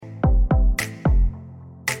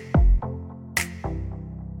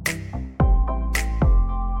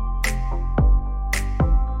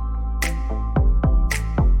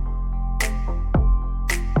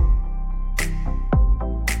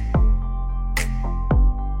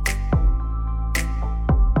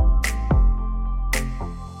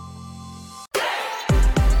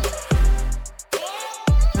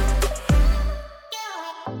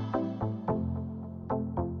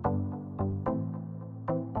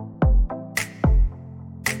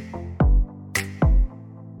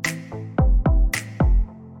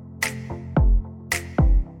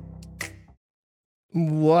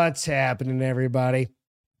What's happening, everybody?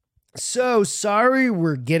 So sorry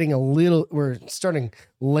we're starting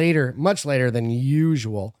later, much later than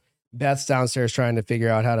usual. Beth's downstairs trying to figure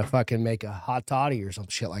out how to fucking make a hot toddy or some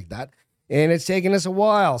shit like that. And it's taking us a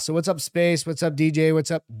while. So what's up, Space? What's up, DJ?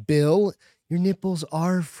 What's up, Bill? Your nipples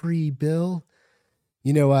are free, Bill.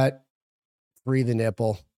 You know what? Free the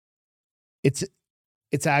nipple. It's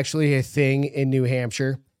actually a thing in New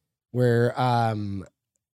Hampshire where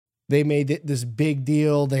they made this big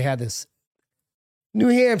deal. They had this New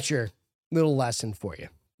Hampshire little lesson for you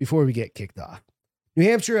before we get kicked off. New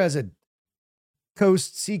Hampshire has a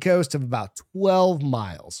seacoast of about 12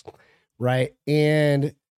 miles, right?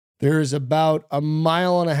 And there's about a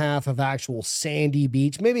mile and a half of actual sandy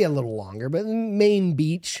beach, maybe a little longer, but Main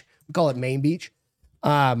Beach, we call it Main Beach,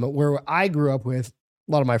 where I grew up with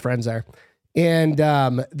a lot of my friends there. And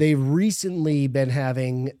they've recently been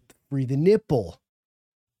having Free the Nipple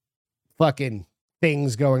fucking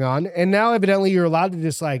things going on. And now evidently you're allowed to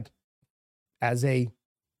just like, as a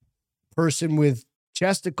person with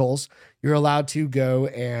chesticles, you're allowed to go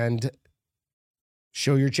and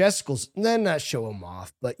show your chesticles. Then not show them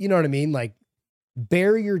off, but you know what I mean? Like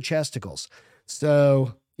bare your chesticles.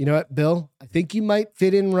 So you know what, Bill? I think you might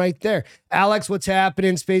fit in right there. Alex, what's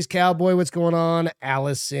happening? Space Cowboy, what's going on?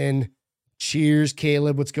 Allison, cheers.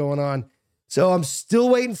 Caleb, what's going on? So I'm still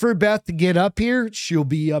waiting for Beth to get up here. She'll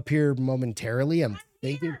be up here momentarily. I'm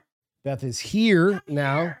thinking Beth is here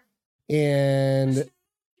now. And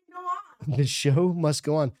the show must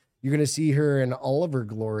go on. You're going to see her in all of her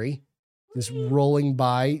glory, just rolling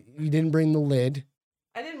by. You didn't bring the lid.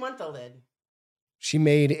 I didn't want the lid. She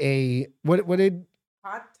made a, what did?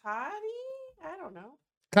 Hot toddy? I don't know.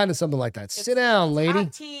 Kind of something like that. Sit down, lady.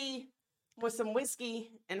 Hot tea with some whiskey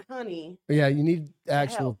and honey. Yeah, you need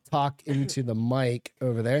actual talk into the mic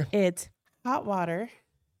over there. It's hot water.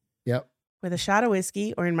 Yep. With a shot of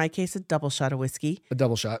whiskey, or in my case, a double shot of whiskey. A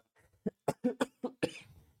double shot.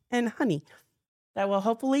 And honey. That will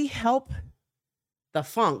hopefully help the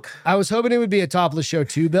funk. I was hoping it would be a topless show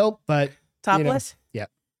too, Bill, but... Topless? Yeah.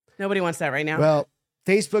 Nobody wants that right now. Well,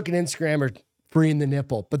 Facebook and Instagram are freeing the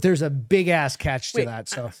nipple, but there's a big ass catch to that.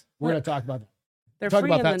 So we're going to talk about that. They're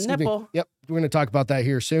freeing the nipple. Yep. We're going to talk about that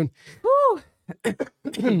here soon. Woo.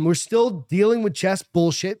 We're still dealing with chest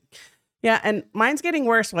bullshit. Yeah, and mine's getting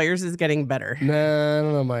worse while yours is getting better. Nah, I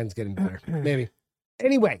don't know. Mine's getting better. Maybe.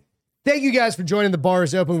 Anyway, thank you guys for joining The Bar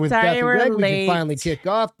is Open with Beth and Greg. We can finally kick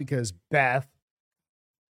off because Beth.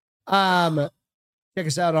 Check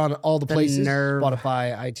us out on all the places.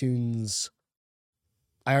 Spotify, iTunes,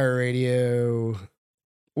 iHeartRadio,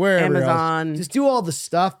 wherever Amazon. else. Just do all the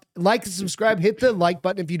stuff. Like and subscribe. Hit the like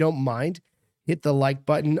button if you don't mind. Hit the like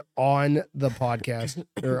button on the podcast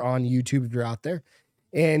or on YouTube if you're out there.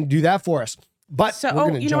 And do that for us. But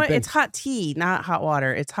so, you know what? It's hot tea, not hot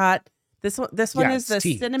water. It's hot. This one is the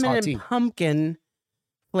cinnamon and pumpkin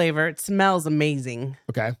flavor. It smells amazing.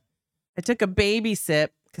 Okay. I took a baby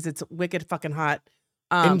sip because it's wicked fucking hot.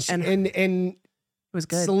 And it was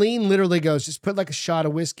good. Celine literally goes, just put like a shot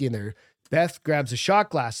of whiskey in there. Beth grabs a shot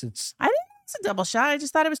glass. I didn't know it's a double shot. I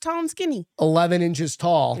just thought it was tall and skinny. 11 inches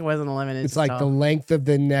tall. It wasn't 11 inches It's like tall. the length of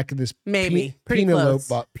the neck of this pretty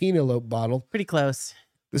close. Penelope bottle. Pretty close.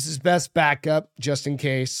 This is Beth's backup just in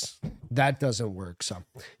case that doesn't work. So,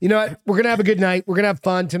 you know what? We're going to have a good night. We're going to have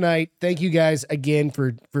fun tonight. Thank you guys again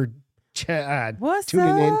for tuning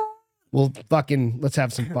in. Let's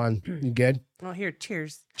have some fun. You good? Oh, here,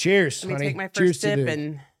 cheers. Cheers, Let me honey. take my first Cheers sip to the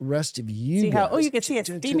and rest of you. see guys. how. Oh, you can see it's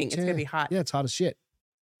steaming. It's gonna be hot. Yeah, it's hot as shit.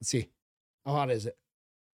 Let's see. How hot is it?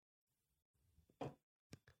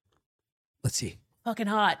 Let's see. Fucking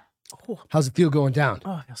hot. Oh. How's it feel going down?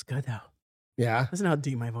 Oh, it feels good though. Yeah. Listen how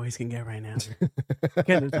deep my voice can get right now.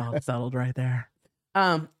 It's all settled right there.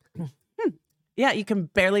 Yeah, you can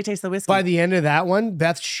barely taste the whiskey. By the end of that one,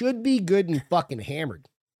 Beth should be good and fucking hammered.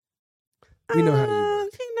 We know how you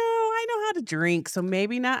work. I know how to drink, so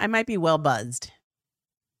maybe not. I might be well buzzed.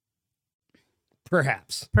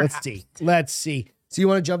 Perhaps. Let's see. So you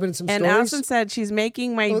want to jump into some and stories? Allison said she's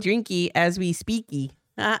making my drinky as we speaky.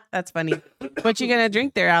 That's funny. What you gonna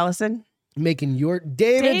drink there, Allison? Making your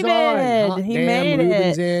David's on. He made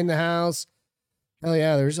Ruben's it. in the house. Hell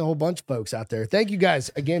yeah, there's a whole bunch of folks out there. Thank you guys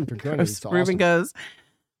again for joining us. Awesome. Ruben goes,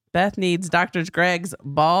 Beth needs Dr. Greg's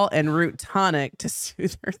ball and root tonic to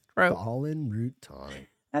soothe her throat. Ball and root tonic.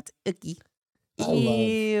 That's icky.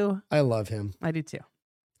 I love him. I do too.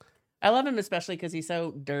 I love him especially because he's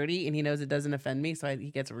so dirty and he knows it doesn't offend me, so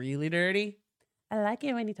he gets really dirty. I like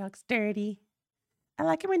it when he talks dirty. I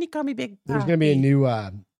like it when you call me Big Papi. There's going to be a new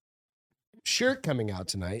shirt coming out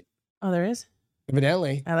tonight. Oh, there is?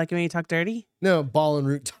 Evidently. I like it when you talk dirty? No, ball and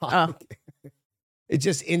root tonic. Oh. It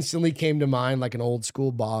just instantly came to mind like an old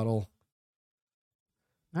school bottle.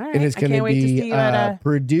 All right. And it's I going can't to wait to be see you at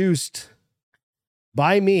produced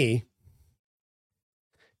by me.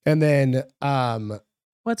 And then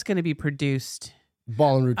what's going to be produced?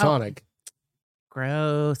 Ball and Root Tonic.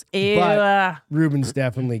 Gross. Ew. But Ruben's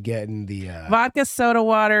definitely getting the vodka, soda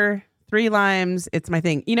water, 3 limes. It's my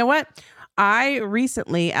thing. You know what? I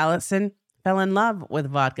recently, Allison, fell in love with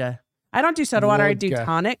vodka. I don't do soda water. I do Vodka.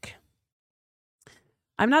 tonic.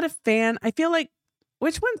 I'm not a fan. I feel like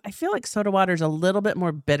I feel like soda water is a little bit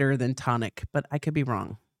more bitter than tonic, but I could be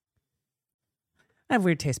wrong. I have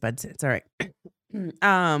weird taste buds. It's all right.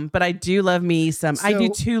 But I do love me some. I do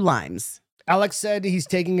 2 limes. Alex said he's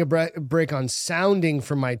taking a break on sounding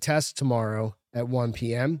for my test tomorrow at 1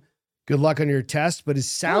 p.m. Good luck on your test. But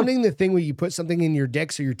is sounding the thing where you put something in your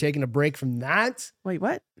dick so you're taking a break from that? Wait,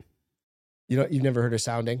 what? You've never heard of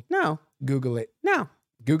sounding? No. Google it. No.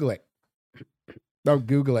 Google it. No,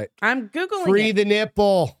 Google it. I'm Googling Free it. the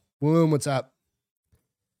nipple. Boom, what's up?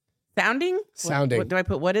 Sounding? Sounding. What do I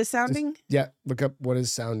put? What is sounding? Look up what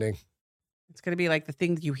is sounding. It's going to be like the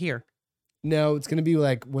things you hear. No, it's going to be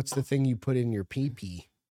like, what's the thing you put in your pee-pee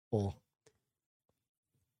hole?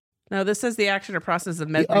 No, this says the action or process of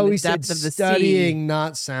measuring the depth of the studying, sea.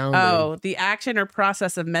 not sounding. Oh, the action or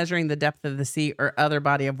process of measuring the depth of the sea or other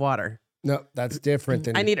body of water. No, that's different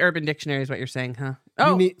than... I need Urban Dictionary is what you're saying, huh?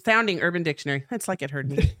 Oh, sounding Urban Dictionary. It's like it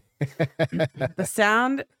heard me. The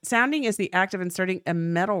sounding is the act of inserting a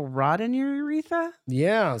metal rod in your urethra.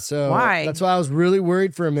 Yeah, so why? That's why I was really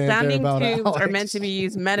worried for a minute. Sounding there about tubes Alex. are meant to be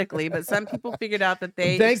used medically, but some people figured out that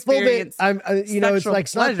they thankful experience that I'm, it's like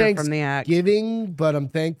it's not from the act. Thanksgiving, but I'm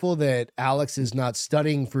thankful that Alex is not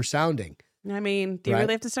studying for sounding. I mean, do you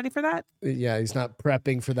really have to study for that? Yeah, he's not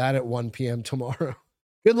prepping for that at 1 p.m. tomorrow.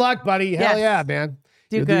 Good luck, buddy. Hell yeah, man.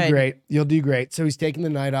 You'll do great. You'll do great. So he's taking the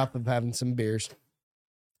night off of having some beers.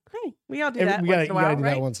 Hey, we all do that. You once in a while, gotta do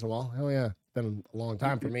right? that once in a while. Hell yeah. It's been a long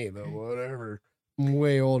time for me, though. Whatever. I'm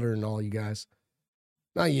way older than all you guys.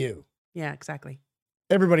 Not you. Yeah, exactly.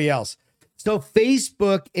 Everybody else. So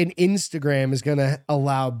Facebook and Instagram is going to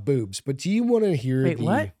allow boobs. But do you want to hear Wait,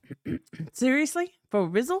 what? Seriously? For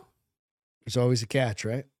Rizzle? There's always a catch,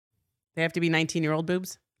 right? They have to be 19-year-old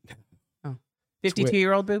boobs? Oh,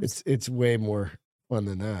 52-year-old boobs? It's way more fun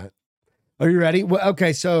than that. Are you ready? Well,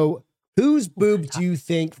 okay, so whose boobs do you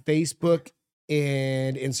think Facebook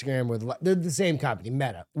and Instagram would, they're the same company,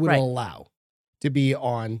 Meta, would allow to be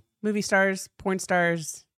on? Movie stars, porn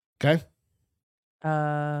stars. Okay.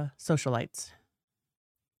 Socialites.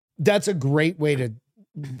 That's a great way to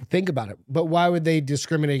think about it. But why would they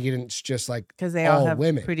discriminate against just like because they all have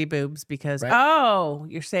women? Pretty boobs because, oh,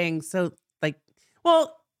 you're saying so like,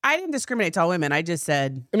 well, I didn't discriminate to all women. I just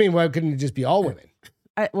said. I mean, why couldn't it just be all women?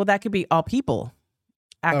 Well, that could be all people.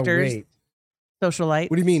 Actors,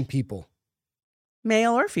 socialites. What do you mean people?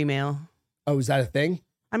 Male or female. Oh, is that a thing?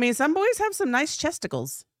 I mean, some boys have some nice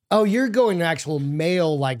chesticles. Oh, you're going to actual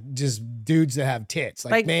male, like just dudes that have tits,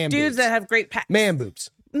 like man dudes boobs. that have great pecs. Man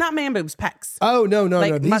boobs. Not man boobs, pecs. Oh, no.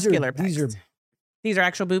 Like muscular pecs. These are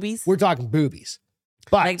actual boobies? We're talking boobies.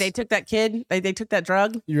 But like they took that kid, they took that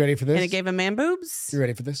drug. You ready for this? And it gave him man boobs. You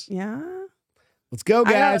ready for this? Yeah. Let's go,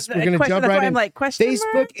 guys. We're going to jump right in. Like,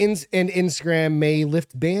 Facebook and Instagram may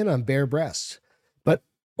lift ban on bare breasts, but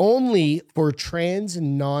only for trans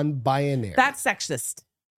and non-binary. That's sexist.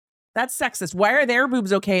 That's sexist. Why are their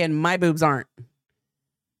boobs okay and my boobs aren't?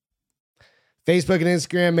 Facebook and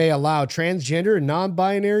Instagram may allow transgender and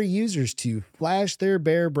non-binary users to flash their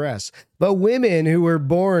bare breasts, but women who were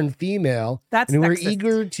born female and who are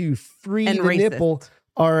eager to free the nipple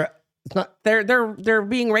are not. They're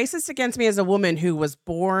being racist against me as a woman who was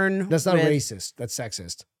born. That's not racist. That's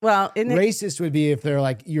sexist. Well, racist would be if they're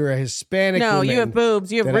like you're a Hispanic. No, woman you have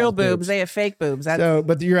boobs. You have real boobs. They have fake boobs.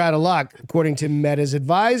 But you're out of luck, according to Meta's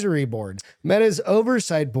advisory board. Meta's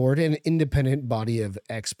oversight board, an independent body of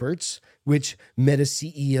experts, which Meta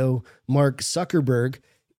CEO Mark Zuckerberg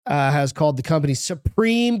has called the company's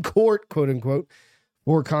Supreme Court, quote unquote,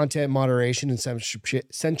 for content moderation and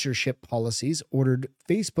censorship policies, ordered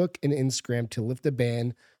Facebook and Instagram to lift a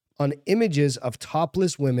ban on images of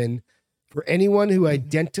topless women for anyone who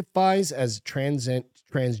identifies as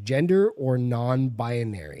transgender or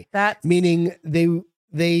non-binary. That's meaning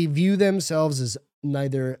they view themselves as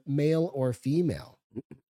neither male or female.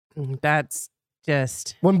 That's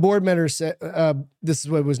just one board member said. This is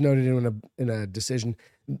what was noted in a decision.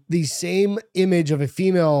 The same image of a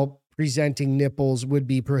female presenting nipples would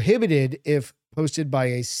be prohibited if posted by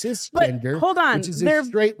a cisgender. But hold on, which is a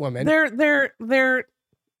straight woman. They're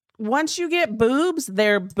once you get boobs,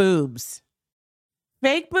 they're boobs.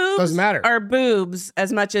 Fake boobs Doesn't matter. are boobs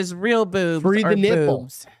as much as real boobs Free are the nipple.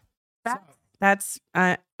 boobs. That's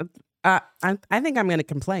I think I'm going to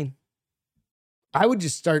complain. I would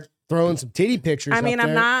just start throwing some titty pictures. I mean, up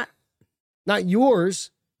I'm there. Not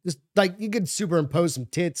yours. Just like you could superimpose some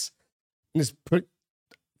tits and just put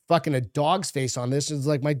fucking a dog's face on this. It's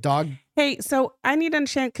like my dog. Hey, so I need to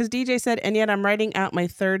understand because DJ said, and yet I'm writing out my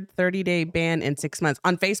third 30-day ban in 6 months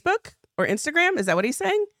on Facebook or Instagram. Is that what he's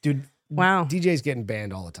saying? Dude, wow. DJ's getting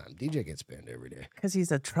banned all the time. DJ gets banned every day. Because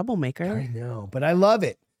he's a troublemaker. I know, but I love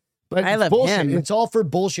it. But I love bullshit. him. It's all for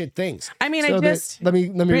bullshit things. I mean, So I just let me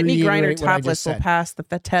Brittany reiterate Griner what I topless just will said. pass the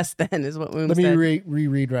test. Then is what Woom Let said. me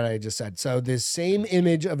reread what I just said. So this same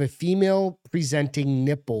image of a female presenting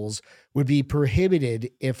nipples would be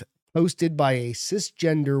prohibited if posted by a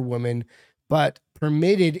cisgender woman, but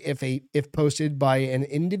permitted if posted by an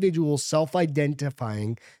individual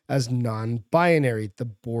self-identifying as non-binary. The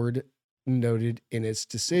board noted in its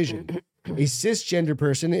decision. A cisgender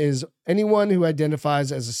person is anyone who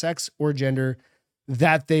identifies as a sex or gender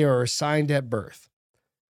that they are assigned at birth.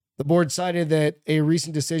 The board cited that a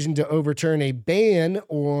recent decision to overturn a ban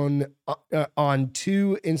on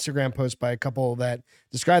 2 Instagram posts by a couple that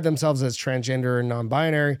described themselves as transgender and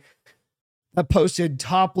non-binary, posted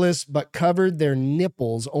topless but covered their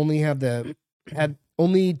nipples, only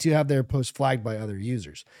to have their post flagged by other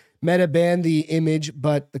users. Meta banned the image,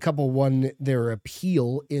 but the couple won their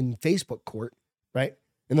appeal in Facebook court, right?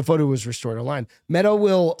 And the photo was restored online. Meta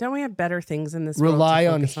will Don't we have better things in this rely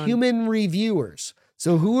world on to focus human reviewers.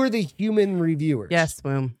 So who are the human reviewers? Yes,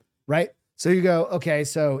 Woom. Right? So you go, okay,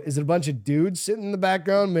 so is it a bunch of dudes sitting in the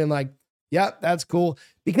background being like, yeah, that's cool?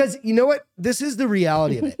 Because you know what? This is the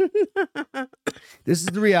reality of it. This is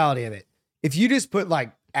the reality of it. If you just put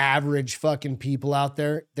like average fucking people out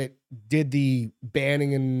there that did the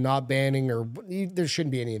banning and not banning, or there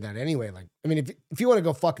shouldn't be any of that anyway. Like, I mean, if you want to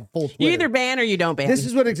go fucking full Twitter, You either ban or you don't ban. this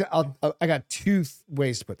is what I got 2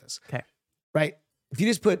 ways to put this. Okay. Right? If you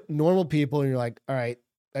just put normal people and you're like, all right,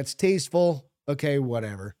 that's tasteful. Okay,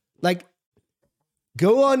 whatever. Like,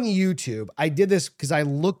 go on YouTube. I did this because I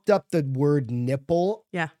looked up the word nipple.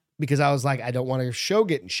 Yeah. Because I was like, I don't want a show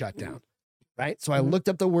getting shut down. Right? So I looked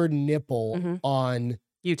up the word nipple on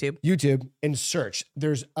YouTube and searched.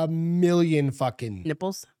 There's a million fucking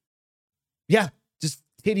nipples. Yeah. Just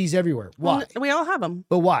titties everywhere. Why? Well, we all have them.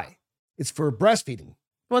 But why? It's for breastfeeding.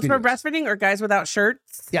 Well, it's for videos. breastfeeding or guys without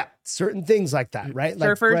shirts. Yeah, certain things like that, right?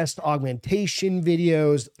 Like Surfers. breast augmentation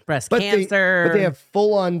videos, Breast but cancer. but they have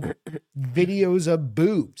full-on videos of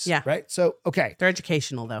boobs. Yeah. Right. So okay, They're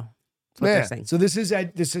educational though. That's what yeah. they're saying. So this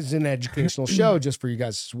is an educational show just for you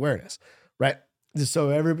guys' awareness, right? Just so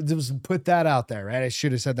everybody just put that out there, right? I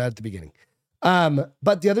should have said that at the beginning.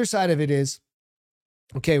 But the other side of it is,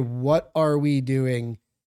 okay, what are we doing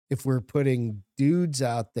if we're putting dudes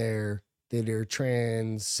out there that are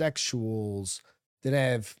transsexuals that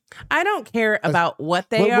have? I don't care about what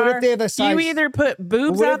they What are. if they have a size? You either put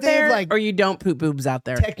boobs what if out they have, there like, or you don't put boobs out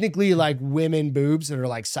there. Technically, like women boobs that are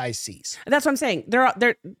like size C's. That's what I'm saying.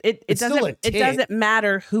 It It's still a doesn't it tit. doesn't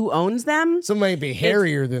matter who owns them. Some might be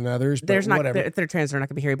hairier than others, but There's not whatever. if they're trans, they're not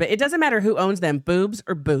gonna be hairy. But it doesn't matter who owns them, boobs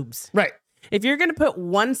or boobs. Right. If you're gonna put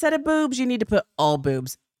one set of boobs, you need to put all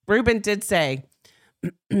boobs. Ruben did say,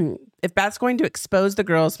 if Beth's going to expose the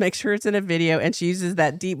girls, make sure it's in a video and she uses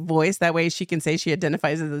that deep voice. That way she can say she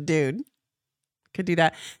identifies as a dude. Could do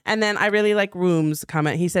that. And then I really like Room's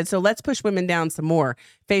comment. He said, so let's push women down some more.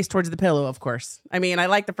 Face towards the pillow, of course. I mean, I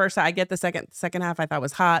like the first half. I get the second half I thought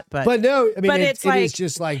was hot, but no, I mean, but it it's like- is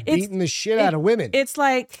just like it's- beating the shit out of women. it's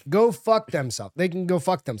like Go fuck themselves. They can go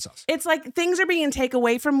fuck themselves. it's like things are being taken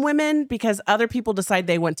away from women because other people decide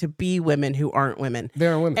they want to be women who aren't women.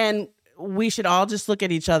 They're women. And we should all just look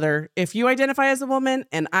at each other. If you identify as a woman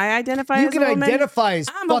and I identify You as can a woman, identify as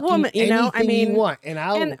I'm a fucking woman, you know? I anything mean, you want, and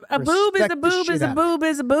I'll and a boob is a respect the boob shit is a out of it. boob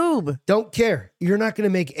is a boob. Don't care. You're not going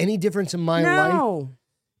to make any difference in my life. No.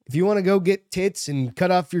 If you want to go get tits and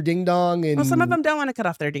cut off your ding dong, and Well, some of them don't want to cut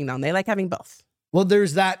off their ding dong. They like having both. well,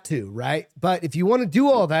 there's that too, right? But if you want to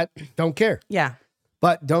do all that, don't care. Yeah.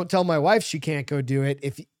 But don't tell my wife she can't go do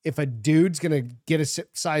it. If a dude's gonna get a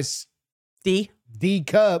size D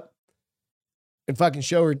cup and fucking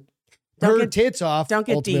show her tits off, Don't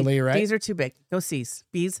get ultimately, D. right? D's are too big. Go C's.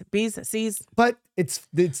 B's, C's. But it's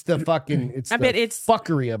the fucking it's I the bet it's-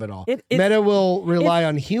 fuckery of it all. it's- Meta will rely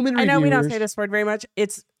on human I reviewers. know we don't say this word very much.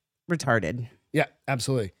 It's retarded. Yeah,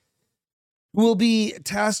 absolutely. Will be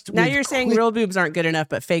tasked Now with you're saying quick- real boobs aren't good enough,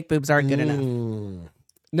 but fake boobs aren't good enough.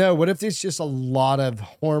 No, what if there's just a lot of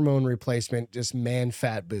hormone replacement, just man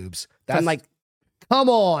fat boobs? From like, come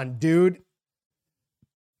on, dude.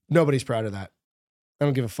 Nobody's proud of that. I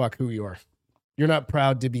don't give a fuck who you are. You're not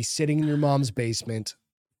proud to be sitting in your mom's basement,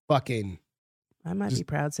 fucking I might just be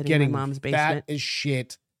proud sitting in getting my mom's fat basement, as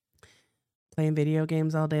shit. playing video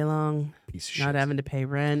games all day long, Piece of not shit. having to pay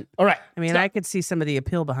rent. All right. I mean, So I could see some of the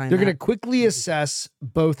appeal behind they're that. going to quickly assess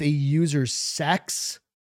both a user's sex.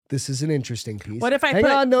 This is an interesting piece. What if I Hang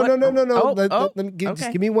put... on. No. Oh, Let me just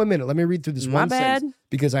okay. give me 1 minute. Let me read through this My one bad. sentence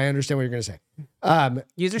because I understand what you're going to say.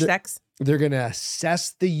 User the- sex. They're going to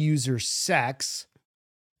assess the user's sex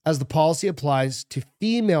as the policy applies to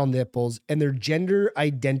female nipples and their gender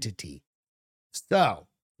identity. So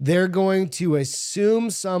they're going to assume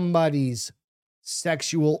somebody's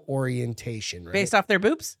sexual orientation, right? Based off their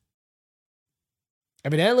boobs?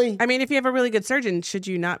 Evidently. I mean, if you have a really good surgeon, should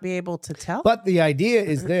you not be able to tell? But the idea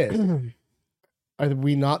is this. Are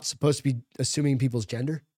we not supposed to be assuming people's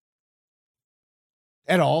gender?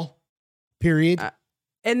 At all? Period?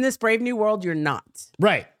 In this brave new world, you're not.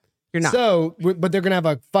 Right. You're not. So, but they're going to have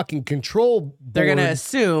a fucking control board. They're going to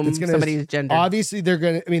assume that's gonna somebody's gender. Obviously, they're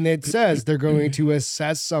going to, I mean, it says they're going to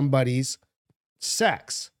assess somebody's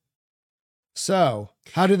sex. So,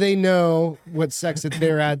 how do they know what sex that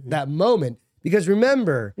they're at that moment? Because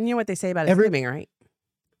remember, You know what they say about every- assuming, right?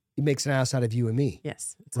 it makes an ass out of you and me.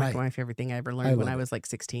 Yes. It's like Right. my favorite thing I ever I learned when love I it. was like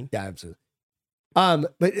 16. Yeah, absolutely.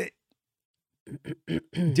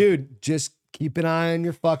 Dude, just keep an eye on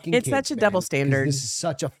your fucking It's kids, such a man, double 'cause standard. This is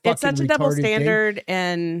such a fucking It's such a double retarded thing. standard.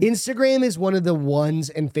 And Instagram is one of the ones,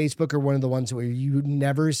 and Facebook are one of the ones where you've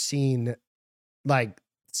never seen like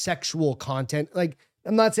sexual content. Like,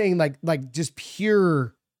 I'm not saying like just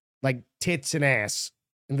pure like tits and ass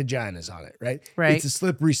and vaginas on it, right? Right. It's a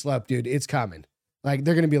slippery slope, dude. It's coming. Like,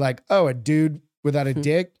 they're gonna be like, oh, a dude without a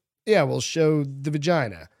dick, yeah, we'll show the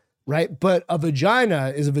vagina, right? But a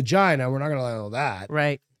vagina is a vagina. We're not gonna allow that,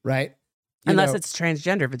 right. right? You Unless know, it's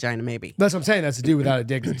transgender vagina, maybe. that's what I'm saying. That's a dude without a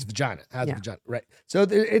dick. It's vagina. Has Yeah. a vagina, right? So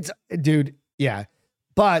it's dude, yeah.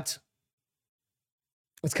 But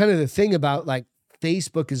it's kind of the thing about like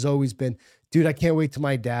Facebook has always been, dude. I can't wait till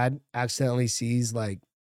my dad accidentally sees like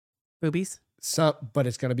Boobies but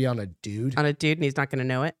it's gonna be on a dude. on a dude, and he's not going to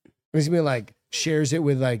know it. He's gonna be like shares it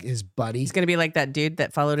with like his buddy. He's going to be like that dude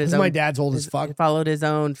that followed his Because own. my dad's old as fuck. Followed his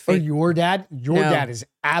own. Or Fake. your dad? Your No. dad is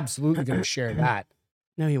absolutely gonna share that.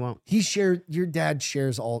 No, he won't. Your dad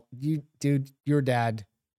shares all you dude, your dad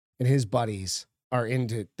and his buddies are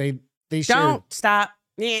into they share Don't stop.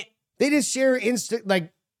 Yeah. they just share instant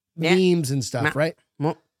like Yeah. memes and stuff, Nah. right?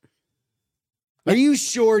 Well, Are you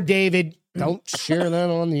sure, David? Don't share that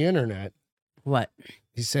on the internet. what?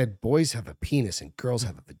 He said boys have a penis and girls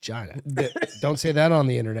have a vagina. Don't say that on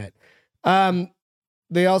the internet.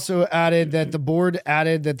 They also added that the board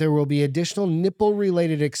added that there will be additional nipple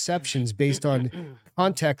related exceptions based on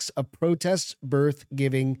context of protest, birth,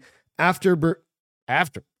 giving, after birth.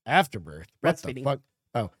 What the Breastfeeding. fuck?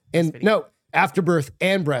 Oh, and Breastfeeding. no, after birth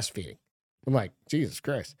and breastfeeding. I'm like, Jesus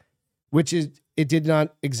Christ. Which is, it did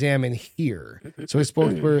not examine here. So a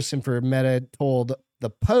spokesperson for Meta told the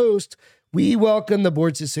Post, we welcome the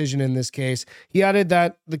board's decision in this case. He added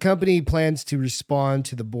that the company plans to respond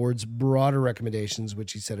to the board's broader recommendations,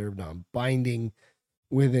 which he said are non-binding,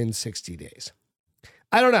 within 60 days.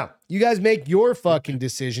 I don't know. You guys make your fucking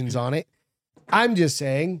decisions on it. I'm just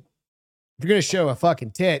saying, if you're going to show a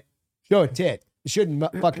fucking tit, show a tit. It shouldn't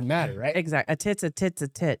fucking matter, right? Exactly. A tit's a tit's a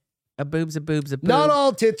tit. A boob's a boob's a boob. Not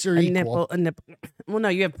all tits are a equal. nipple, a nipple. Well, no,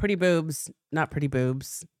 you have pretty boobs, not pretty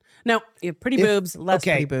boobs. No, you have pretty boobs, less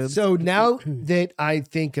pretty boobs. So now that I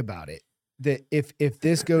think about it, that if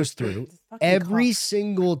this goes through, Fucking every cough.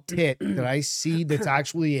 single tit that I see that's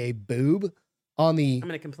actually a boob on I'm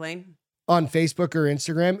gonna complain. on Facebook or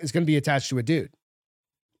Instagram is going to be attached to a dude,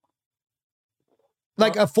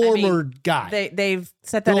 like Well, a former guy. They've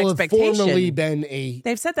set that They'll have expectation. formerly been a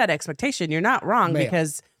They've set that expectation. You're not wrong Male.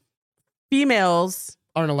 because females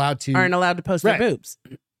aren't allowed to aren't allowed to post Right. their boobs.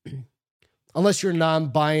 unless you're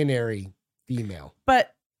non-binary female.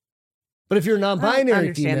 But But if you're a I don't non-binary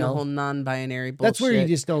understand the whole female, non-binary bullshit. that's where you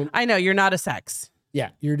just don't. I know you're not a sex.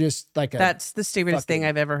 Yeah, you're just like a. That's the stupidest thing fucking-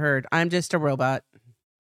 I've ever heard. I'm just a robot.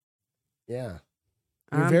 Yeah,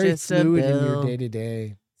 you're I'm very just a fluid in your bill day to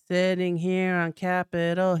day. sitting here on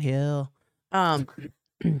Capitol Hill. I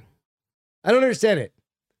don't understand it.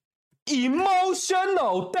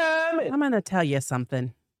 Emotional, damn it. I'm gonna tell you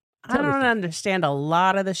something. I Tell me don't something. understand a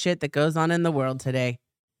lot of the shit that goes on in the world today.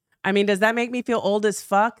 I mean, does that make me feel old as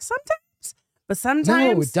fuck? Sometimes, but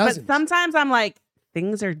sometimes, it doesn't. But sometimes I'm like,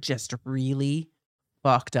 things are just really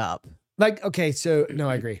fucked up. Like, okay, so no,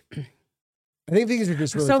 I agree. I think things are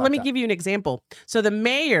just really. So let fucked me up. give you an example. So the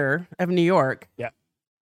mayor of New York, Yeah.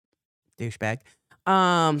 douchebag,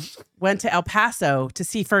 went to El Paso to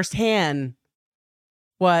see firsthand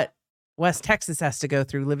West Texas has to go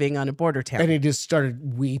through living on a border town. And he just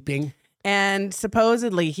started weeping. And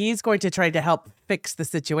supposedly he's going to try to help fix the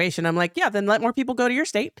situation. I'm like, yeah, then let more people go to your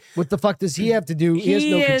state. What the fuck does he have to do? He has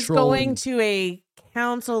no is control. going to a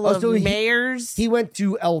council of mayors. He went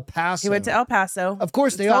to El Paso. He went to El Paso. Of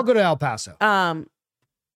course, they all go to El Paso.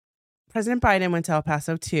 President Biden went to El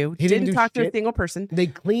Paso too. He didn't talk to a shit. single person.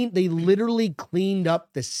 They literally cleaned up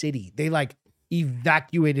the city. They like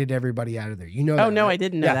evacuated everybody out of there. You know that, Oh no, right? I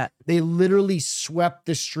didn't know that. They literally swept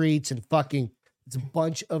the streets and fucking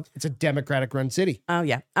it's a Democratic run city. Oh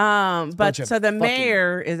yeah. But so the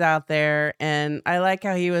mayor is out there, and I like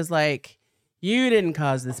how he was like, you didn't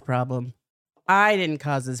cause this problem. I didn't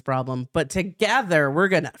cause this problem, but together we're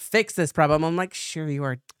gonna fix this problem. I'm like, sure you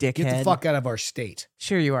are, dickhead. Get the fuck out of our state.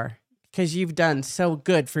 Sure you are, because you've done so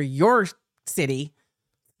good for your city.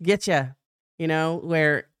 Get you know,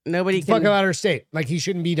 where nobody can fuck out of our state. Like he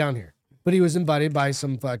shouldn't be down here, but he was invited by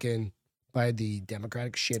by the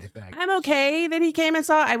Democratic shit bag. I'm okay that he came and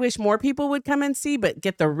saw. I wish more people would come and see, but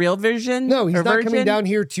get the real version. No, he's not version. coming down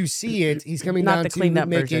here to see it. He's coming Not down the to cleaned up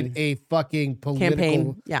make version. it a fucking political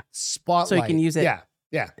Campaign. Yeah. spotlight. So he can use it. Yeah.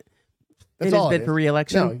 That's It is all bid for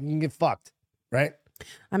re-election. No, you can get fucked, right?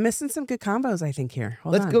 I'm missing some good combos, I think, here.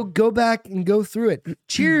 Hold Let's on. go back and go through it.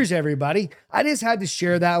 Cheers, everybody. I just had to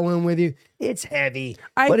share that one with you. It's heavy,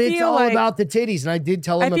 but it's all about the titties. And I did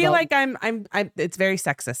tell him I feel like I'm it's very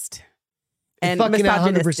sexist. And fucking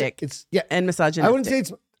misogynistic. 100%. It's and misogynistic. I wouldn't say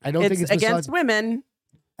it's. I don't think it's against women.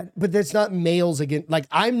 But that's not males against. Like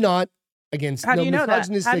I'm not against. How do you know that?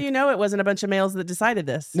 misogynistic. How do you know it wasn't a bunch of males that decided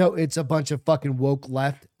this? No, it's a bunch of fucking woke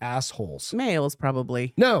left assholes. Males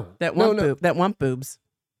probably. No, that want boobs.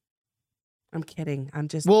 I'm kidding. I'm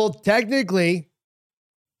just. Well, technically,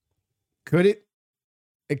 could it?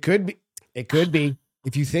 It could be. It could be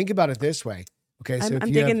if you think about it this way. Okay, so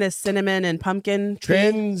I'm digging this cinnamon and pumpkin.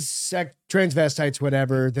 Transvestites,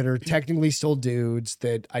 whatever, that are technically still dudes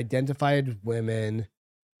that identified women,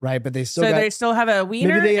 right? But they still they still have a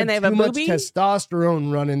wiener and they have a much boobie.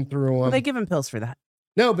 Testosterone running through them. Well, they give them pills for that.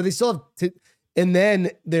 No, but they still have. And then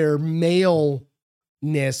their maleness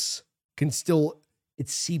can still it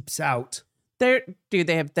seeps out. They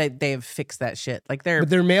have fixed that shit. Like but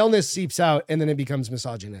their maleness seeps out, and then it becomes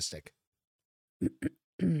misogynistic.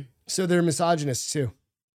 So they're misogynists too.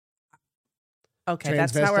 Okay,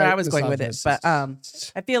 that's not where I was going with it. But I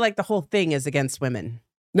feel like the whole thing is against women.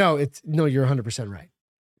 No, you're 100% right.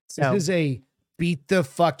 So this is a beat the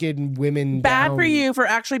fucking women bad down. for you for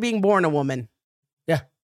actually being born a woman. Yeah.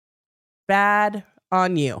 Bad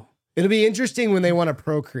on you. It'll be interesting when they want to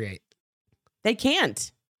procreate. They can't.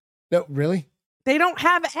 No, really? They don't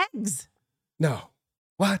have eggs. No.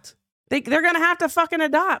 What? They're going to have to fucking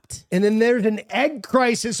adopt. And then there's an egg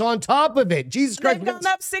crisis on top of it. Jesus Christ. They've gone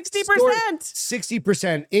up 60%.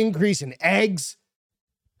 60% increase in eggs.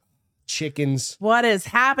 Chickens. What is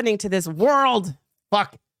happening to this world?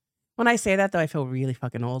 Fuck. When I say that, though, I feel really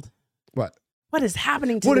fucking old. What? What is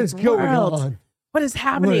happening to what this is going world? on? What is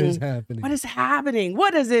happening? What is happening? What is happening?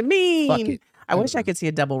 What does it mean? Fuck it. I wish I could see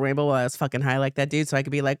a double rainbow while I was fucking high like that dude, so I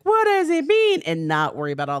could be like, what does it mean? And not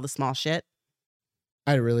worry about all the small shit.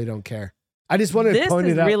 I really don't care. I just wanted to point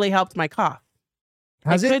it out. This has really helped my cough.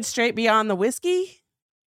 Has it it? could straight be on the whiskey,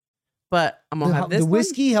 but I'm going to have this The one.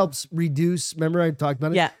 whiskey helps reduce, remember I talked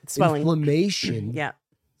about it? Yeah, swelling. Inflammation. Yeah.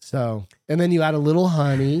 So, and then you add a little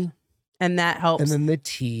honey. And that helps. And then the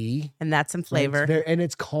tea. And that's some flavor. And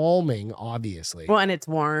it's calming, obviously. Well, and it's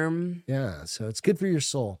warm. Yeah, so it's good for your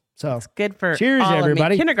soul. So it's good for cheers, all everybody.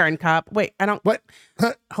 Of me. Kindergarten cop. Wait, I don't. What?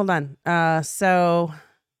 Hold on. So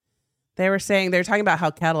they were talking about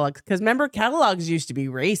how catalogs, because remember, catalogs used to be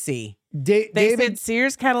racy. They said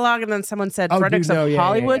Sears catalog, and then someone said Frederick's of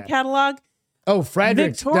Hollywood catalog. Oh,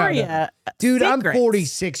 Frederick's. Victoria. No. Dude, Secrets. I'm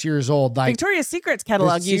 46 years old. Like Victoria's Secret's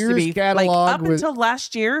catalog used to be like up until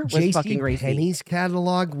last year was fucking racy. Penny's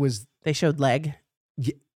catalog was. They showed leg.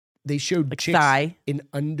 Yeah, they showed like chicks thigh in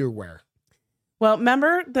underwear. Well,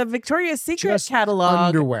 remember the Victoria's Secret catalog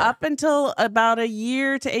underwear. Up until about a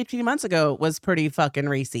year to 18 months ago was pretty fucking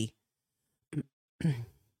racy.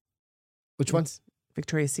 Which one's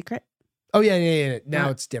Victoria's Secret? Oh yeah. Now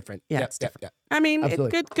it's different. Yeah, it's different. Yeah. I mean,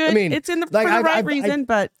 absolutely. It's good. I mean, it's in the for the right reason,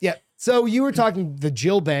 but yeah. So you were talking the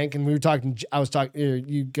Jill Bank, and we were talking. I was talking.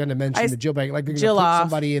 You gonna mention the Jill Bank, like you're Jill gonna put off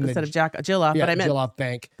somebody in instead of Jill off, yeah, but I meant Jill off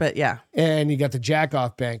bank. But yeah, and you got the jack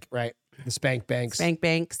off bank, right? The spank banks,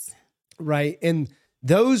 right? And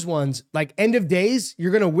those ones, like end of days,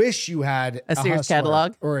 you're gonna wish you had a Sears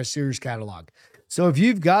catalog or a Sears catalog. So if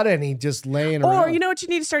you've got any, just laying around. Or you know what you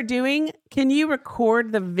need to start doing? Can you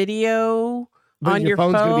record the video But on your your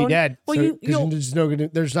phone's phone. gonna be dead. Well, so, you'll,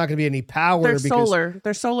 there's not gonna be any power. they're because, solar.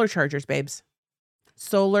 They're solar chargers, babes.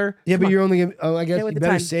 Solar. Yeah, Come but on. you're only gonna. Oh, I guess Get with you the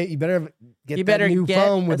better time. you better get You that better new get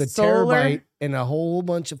phone with a a solar- terabyte and a whole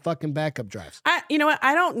bunch of fucking backup drives. You know what?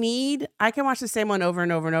 I can watch the same one over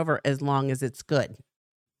and over and over as long as it's good.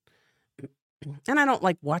 And I don't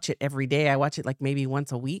like watch it every day. I watch it like maybe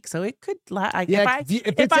once a week. So it could if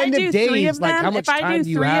I do three of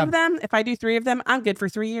them, if I do three of them, I'm good for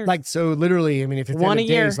 3 years. Like, so literally, I mean, if it's One end a of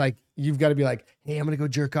year. days, like you've got to be like, hey, I'm gonna go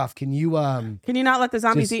jerk off. Can you Can you not let the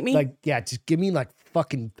zombies just, eat me? Like, yeah, just give me like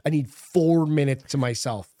fucking. I need 4 minutes to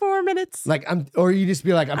myself. 4 minutes. Like or you just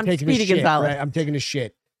be like, I'm taking a Speedy shit. Gonzalez. Right? I'm taking a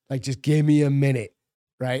shit. Like, just give me a minute,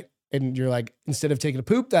 right? And you're like, instead of taking a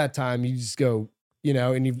poop that time, you just go,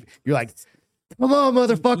 and you're like, come on,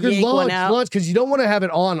 motherfucker, Yank one out. launch, because you don't want to have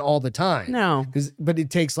it on all the time. No. But it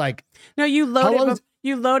takes like, No, you How load long it. is-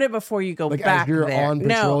 You load it before you go like back as you're there. on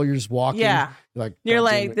patrol, No. you're just walking. Yeah. Like You're God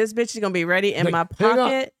damn like, it. this bitch is gonna be ready in Like, my hang on.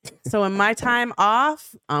 pocket. So in my time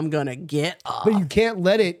off, I'm gonna get off. But you can't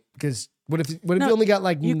let it, because what if you only got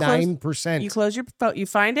like you close- 9%? You close your phone. You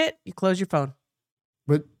find it. You close your phone.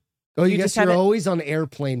 But you guess just have you're it- always on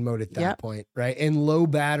airplane mode at that Yep. point, right? And low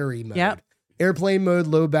battery mode. Yep. Airplane mode,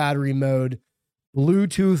 low battery mode,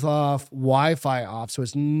 Bluetooth off, Wi-Fi off, so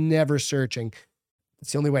it's never searching.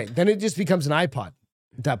 It's the only way. Then it just becomes an iPod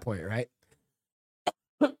at that point, right?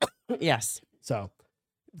 Yes. So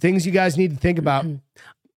things you guys need to think about.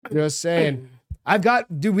 Just saying.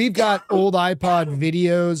 We've got old iPod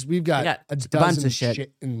videos. We've got got a bunch dozen of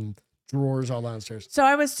shit. in drawers all downstairs. So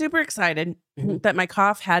I was super excited that my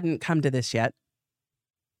cough hadn't come to this yet.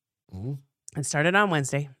 Mhm. It started on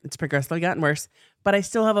Wednesday. It's progressively gotten worse, but I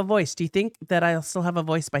still have a voice. Do you think that I'll still have a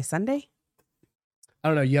voice by Sunday? I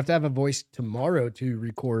don't know. You have to have a voice tomorrow to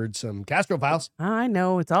record some Castro files. I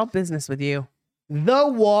know. It's all business with you. The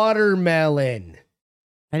watermelon.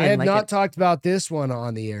 I didn't have like not it. talked about this one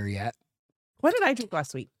on the air yet. What did I drink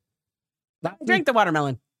last week? Last I drank the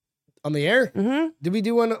watermelon. on the air? Mm-hmm. Did we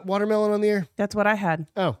do one watermelon on the air? That's what I had.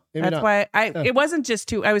 Oh, maybe That's not. why Oh. it wasn't just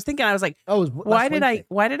two. I was thinking, I was like, Oh, it was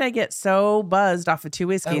why did I get so buzzed off of two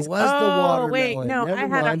whiskeys? It was the watermelon. Wait, no, Never I had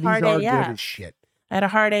mind. a hard These are good AF. as shit. I had a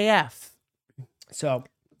hard AF. So,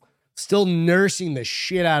 still nursing the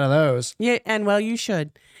shit out of those. Yeah, and well, you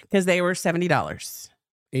should, because they were $70,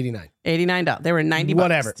 89. $89. They were $90.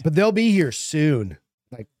 Whatever. But they'll be here soon.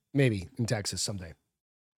 Like maybe in Texas someday.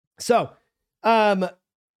 So,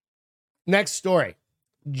 next story.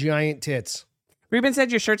 Giant tits. Ruben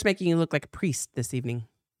said your shirt's making you look like a priest this evening.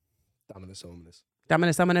 Dominus ominous.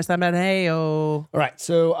 Dominus, hey-o. All right,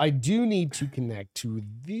 so I do need to connect to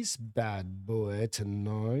this bad boy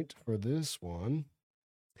tonight for this one.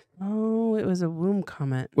 Oh, it was a womb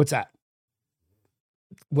comment. What's that?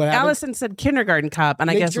 What happened? Allison said kindergarten cop, and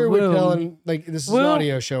I Make guess sure we're womb. telling, like, this is an Womb.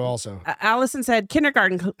 audio show also. Allison said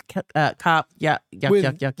kindergarten cop. Yeah, With-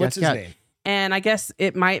 yuck. what's his name? And I guess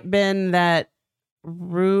it might been that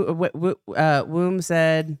Womb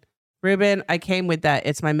said, Ruben, I came with that.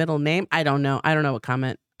 It's my middle name. I don't know. I don't know what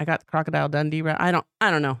comment. I got Crocodile Dundee. I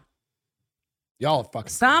don't know. Y'all are fucking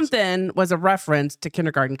Something was a reference to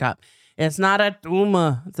kindergarten cop. It's not a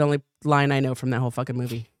Uma. It's the only line I know from that whole fucking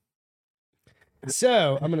movie.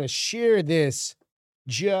 So I'm going to share this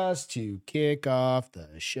just to kick off the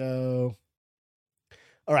show.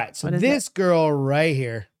 All right. So What is this girl right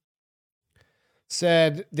here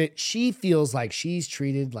said that she feels like she's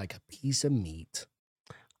treated like a piece of meat.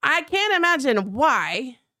 I can't imagine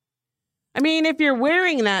why. I mean, if you're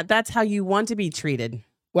wearing that, that's how you want to be treated.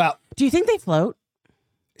 Well, Do you think they float?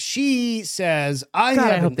 she says, I God,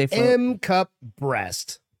 I have hope an they float. M-cup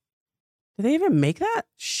breast. Do they even make that?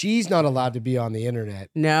 She's not allowed to be on the internet.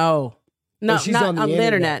 No. No, she's not on on the the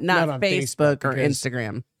internet, internet, not not on Facebook, Facebook, or because-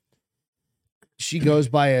 Instagram. She goes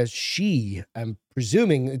by a she. I'm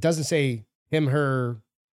presuming it doesn't say him, her,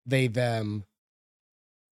 they, them.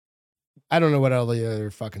 I don't know what all the other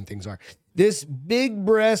fucking things are. This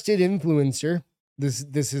big-breasted influencer.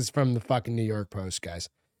 This is from the fucking New York Post, guys.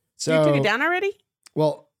 So you took it down already?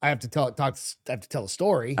 Well, I have to tell a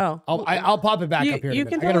story. Oh. I'll pop it back up here. in a You minute.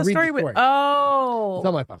 can I tell gotta the read story with. It's on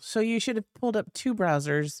Oh. my phone. So you should have pulled up two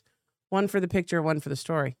browsers, one for the picture, one for the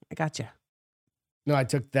story. I got you. No, I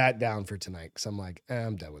took that down for tonight because I'm like,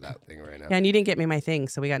 I'm done with that thing right now. Yeah, and you didn't get me my thing,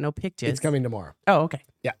 so we got no pictures. It's coming tomorrow. Oh, okay.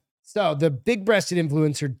 So the big-breasted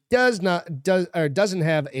influencer doesn't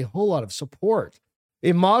have a whole lot of support.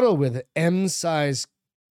 A model with M-size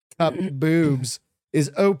cup boobs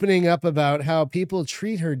is opening up about how people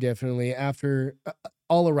treat her differently after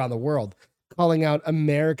all around the world, calling out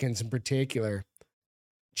Americans in particular.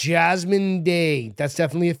 Jasmine Day, that's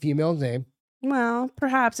definitely a female name. Well,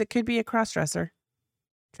 perhaps it could be a crossdresser.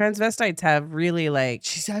 Transvestites have really like.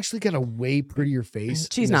 She's actually got a way prettier face.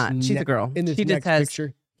 She's in this not. She's a girl. In this She just next has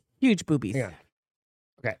picture. huge boobies. Hang on.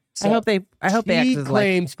 Okay. I hope they. She act as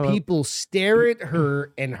claims like, people stare at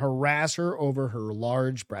her and harass her over her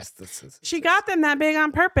large breasts. She got them that big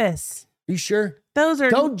on purpose. You sure? Those are.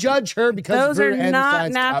 Don't judge her because Those her are end not size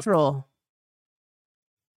up. natural.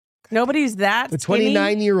 Nobody's that. The skinny.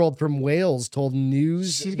 29-year-old from Wales told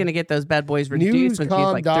News. She's gonna get those bad boys reduced when she's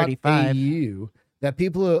like 35. Newscom.au that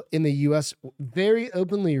people in the U.S. very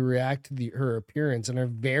openly react to her appearance and are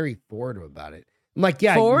very forward about it. I'm like,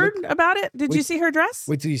 yeah. Forward about it? Did you see her dress?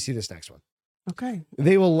 Wait till you see this next one. Okay.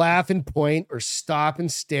 They will laugh and point or stop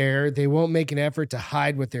and stare. They won't make an effort to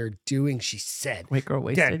hide what they're doing, she said. Wait, girl,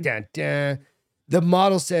 wasted. Dun, dun, dun. The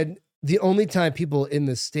model said the only time people in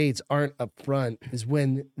the States aren't upfront is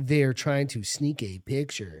when they're trying to sneak a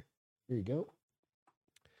picture. Here you go.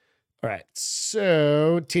 All right.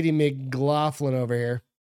 So, Titty McLaughlin over here.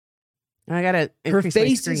 I gotta. Her increase my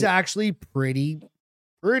face screen. is actually pretty.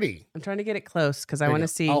 I'm trying to get it close because I want to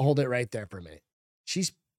see. I'll hold it right there for a minute.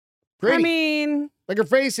 She's pretty. I mean, like her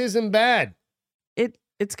face isn't bad.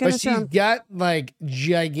 it's gonna But she's sound. got like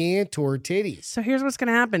gigantor titties. So here's what's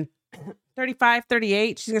gonna happen. 35,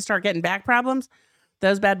 38, she's gonna start getting back problems.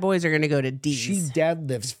 Those bad boys are gonna go to D's. She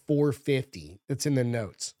deadlifts 450. That's in the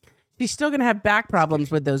notes. She's still gonna have back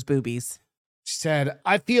problems with those boobies. She said,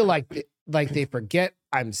 "I feel like they forget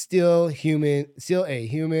I'm still human, still a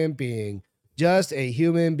human being, just a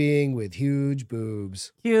human being with huge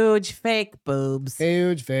boobs, Huge fake boobs.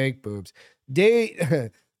 huge fake boobs."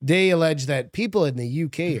 They allege that people in the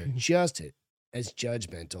UK are just as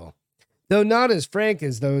judgmental, though not as frank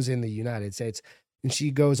as those in the United States. And she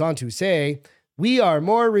goes on to say, "We are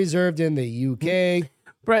more reserved in the UK."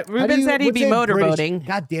 Ruben said he'd be motorboating.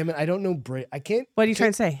 God damn it! I don't know I can't. What are you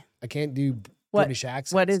trying to say? I can't do What? British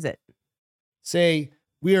accents. What is it? Say,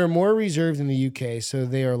 we are more reserved in the UK, so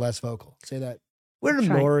they are less vocal. Say that. We're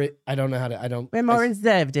Try. more. I don't know how to. I don't. We're more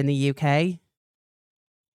reserved in the UK.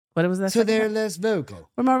 What was that? So they're less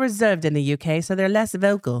vocal. We're more reserved in the UK, so they're less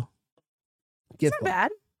vocal. Get It's not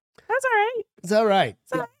bad. That's all right. It's all right.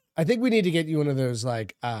 It's all right. I think we need to get you one of those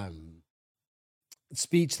like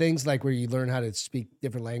speech things, like where you learn how to speak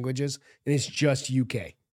different languages, and it's just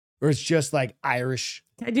UK, or it's just like Irish,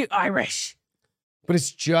 I do Irish. but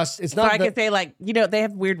it's just it's So not. I could say like, they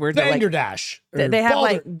have weird words. that, like, Bangerdash. or they have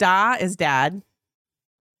Balder- like da is dad.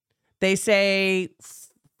 They say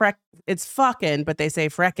it's fucking, but they say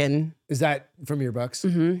freckin'. Is that from your bucks?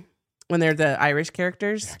 Mm-hmm. When they're the Irish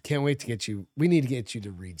characters. Can't wait to get you. We need to get you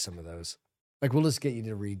to read some of those. Like we'll just get you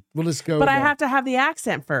to read. We'll just go. But I have to have the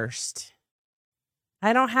accent first.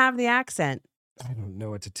 I don't have the accent. I don't know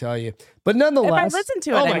what to tell you, but nonetheless, If I listen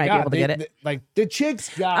to it, I might be able to get it. Like the chicks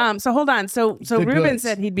got. So hold on. So The Ruben goods.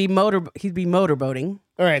 said he'd be motorboating.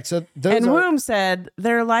 All right, so those And are Woom said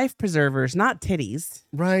they're life preservers, not titties.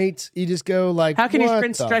 right. You just go like, How can your what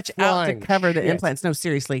skin the stretch out to flying cover the shit? implants? No,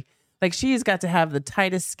 seriously. Like she's got to have the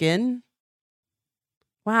tightest skin.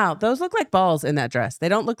 Wow, those look like balls in that dress. They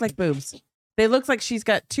don't look like boobs. They look like she's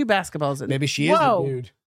got two basketballs in. Maybe she is a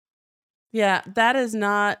dude. Yeah, that is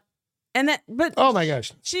not. And that, but Oh my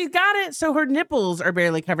gosh. she got it so her nipples are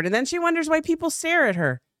barely covered, and then she wonders why people stare at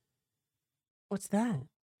her. What's that?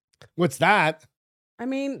 What's that? I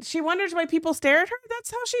mean, she wonders why people stare at her.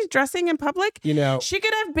 That's how she's dressing in public. You know, She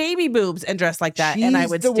could have baby boobs and dress like that, and I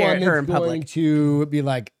would the stare one at her that's in going public. to be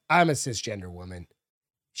like, I'm a cisgender woman.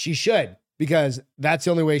 She should, because that's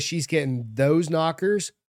the only way she's getting those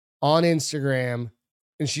knockers on Instagram,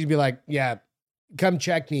 and she'd be like, "Yeah, come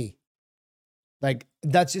check me." Like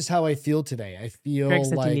that's just how I feel today. I feel Greg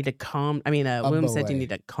said like you need to calm. I mean, Woom said you boy. need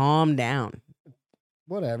to calm down.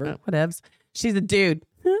 whatever. Whatevs. She's a dude.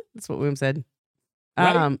 That's what Woom said.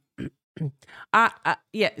 Right?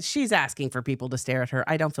 Yeah, she's asking for people to stare at her.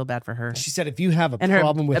 I don't feel bad for her. She said, if you have a And her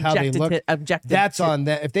problem with how they look, that's on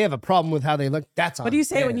that. If they have a problem with how they look, that's on. What do you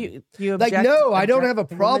say when them. you like? object, No, I don't have a object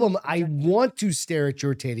to problem. women? I want to stare at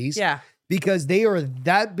your titties. Yeah. Because they are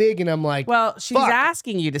that big, and I'm like, Well, she's fuck.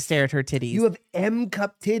 asking you to stare at her titties. You have M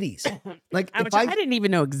cup titties. Like which if I didn't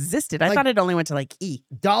even know existed. I like- thought it only went to like E.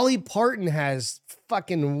 Dolly Parton has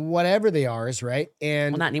fucking whatever they are, right?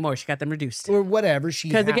 And Well, not anymore. She got them reduced. or whatever she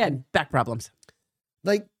Because had. again, back problems.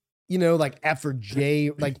 like like F or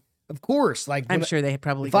J, like of course, like I'm when- sure they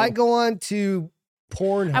probably. if I go on to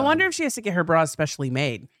Pornhub, I wonder if she has to get her bras specially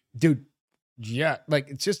made. dude. Yeah, like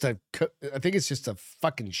it's just I think it's just a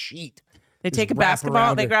fucking sheet. They Just take a wrap basketball,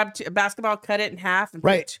 around they her. grab a basketball, cut it in half, and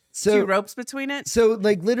Right. put So two ropes between it. So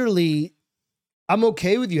like literally, I'm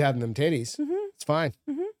okay with you having them titties. Mhm. It's fine.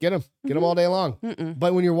 Mhm. Get them. Get them all day long.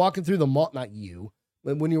 But when you're walking through the mall, not you,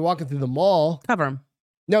 but when you're walking through the mall, Cover them.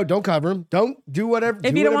 no, don't cover them. Don't do whatever.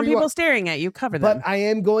 If you don't want people staring at you, cover them. But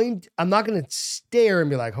I'm not going to stare and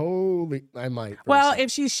be like, holy, I might. Well, if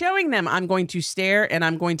she's showing them, I'm going to stare, and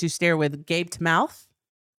I'm going to stare with gaped mouth.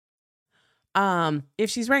 If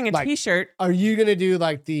she's wearing a t-shirt. Are you going to do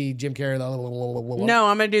like the Jim Carrey? No,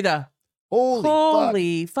 I'm going to do the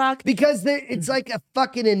holy fuck. Because it's like a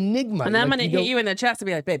fucking enigma. And I'm going to hit you in the chest and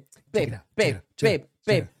be like, babe.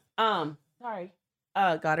 Sorry.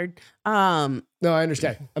 Goddard. No, I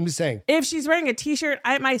understand. I'm just saying. If she's wearing a t-shirt,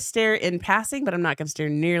 I might stare in passing, but I'm not going to stare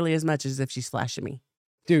nearly as much as if she's flashing me.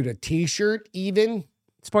 Dude, a t-shirt even?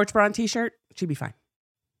 Sports bra and t-shirt, she'd be fine.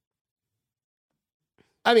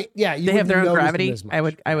 I mean, yeah. They have their own gravity. I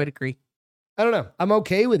would agree. I don't know. I'm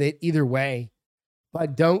okay with it either way.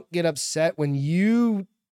 But don't get upset when you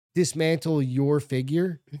dismantle your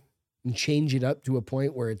figure and change it up to a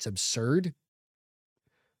point where it's absurd.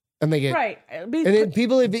 And they get right. And then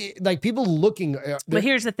people looking. But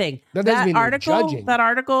here's the thing: that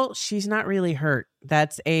article, she's not really hurt.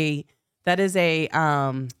 That is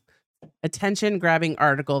a attention grabbing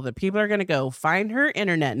article that people are going to go find her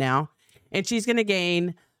internet now, and she's going to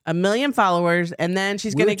gain 1 million followers, and then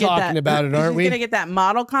she's going to get talking about it, aren't we? She's going to get that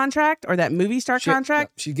model contract or that movie star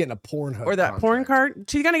contract. No, she's getting a Pornhub or that porn card.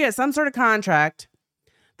 She's going to get some sort of contract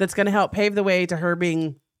that's going to help pave the way to her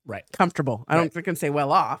being. Right. Comfortable. I don't think I can say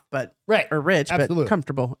well off, but or rich, absolutely. But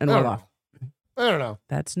comfortable and well off. I don't know.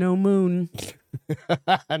 That's no moon.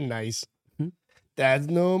 Nice. That's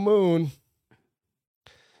no moon.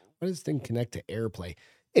 Why does this thing connect to AirPlay?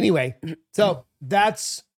 Anyway, so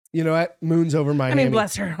that's, you know what? Moon's over my I mean,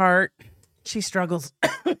 bless her heart. She struggles.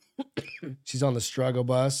 She's on the struggle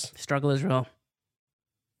bus. Struggle is real.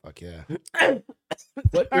 Fuck yeah.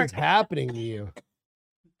 What is happening to you?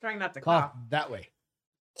 Trying not to cough. That way.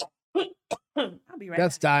 I'll be right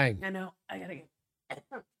That's back. dying. I know. I gotta get.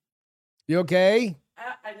 You okay?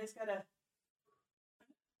 I just gotta.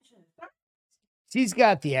 She's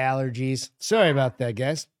got the allergies. Sorry about that,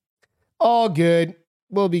 guys. All good.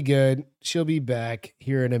 We'll be good. She'll be back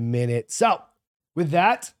here in a minute. So, with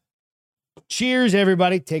that, cheers,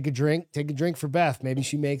 everybody. Take a drink. Take a drink for Beth. Maybe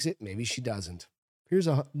she makes it. Maybe she doesn't. Here's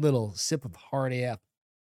a little sip of hard AF.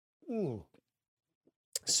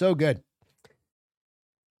 So good.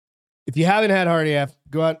 If you haven't had hard AF,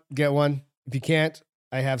 go out and get one. If you can't,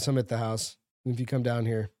 I have some at the house. And if you come down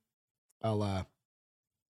here, I'll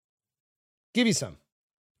give you some.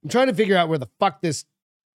 I'm trying to figure out where the fuck this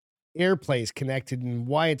AirPlay is connected and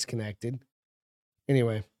why it's connected.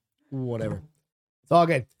 Anyway, whatever. It's all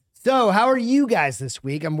good. So, how are you guys this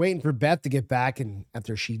week? I'm waiting for Beth to get back and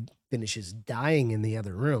after she finishes dying in the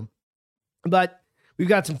other room. But we've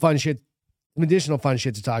got some fun shit. Some additional fun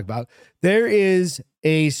shit to talk about. There is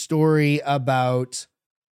a story about.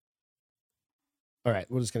 All right,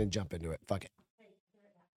 we're just going to jump into it. Fuck it.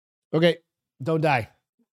 Okay, don't die.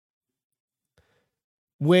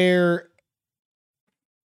 Where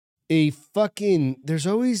there's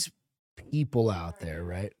always people out there,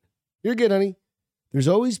 right? You're good, honey. There's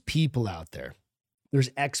always people out there. There's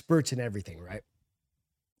experts in everything, right?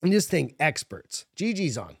 And just think, experts.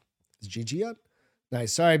 Gigi's on. Is Gigi on?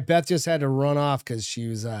 Nice. Sorry, Beth just had to run off because she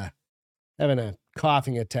was having a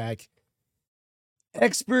coughing attack.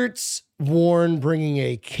 Experts warn bringing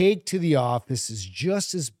a cake to the office is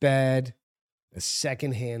just as bad as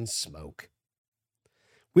secondhand smoke,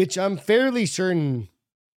 which I'm fairly certain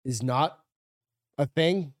is not a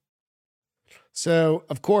thing. So,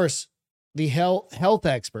 of course, the health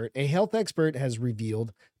expert has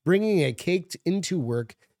revealed bringing a cake into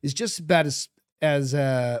work is just as bad as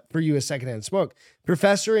for you as secondhand smoke.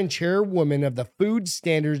 Professor and chairwoman of the Food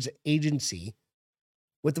Standards Agency.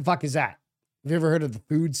 What the fuck is that? Have you ever heard of the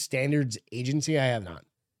Food Standards Agency? I have not.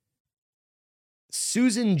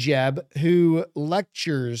 Susan Jebb, who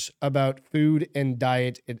lectures about food and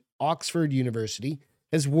diet at Oxford University,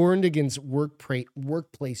 has warned against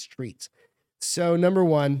workplace treats. So, number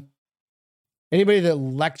one, anybody that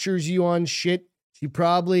lectures you on shit, she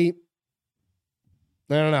probably,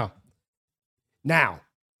 I don't know. Now,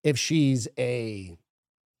 if she's a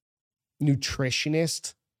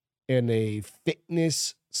nutritionist and a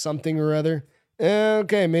fitness something or other,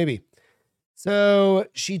 okay, maybe. So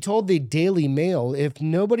she told the Daily Mail, if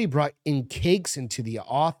nobody brought in cakes into the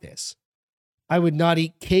office, I would not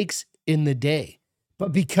eat cakes in the day.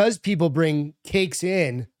 But because people bring cakes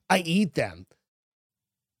in, I eat them.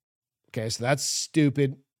 Okay, so that's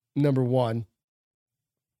stupid, number one.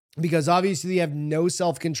 Because obviously you have no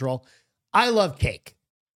self-control. I love cake.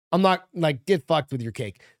 I'm not like, get fucked with your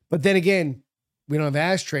cake. But then again, we don't have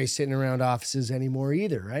ashtrays sitting around offices anymore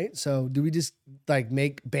either, right? So do we just like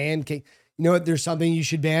ban cake? You know what? There's something you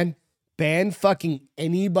should ban. Ban fucking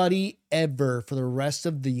anybody ever for the rest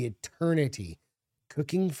of the eternity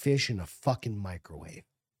cooking fish in a fucking microwave.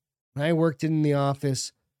 When I worked in the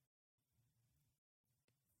office,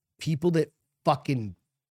 people that fucking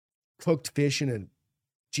cooked fish in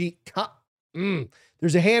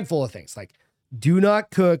there's a handful of things. Like, do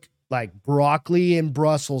not cook like broccoli and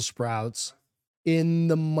Brussels sprouts in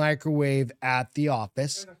the microwave at the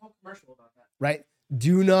office. There's a whole commercial about that. Right?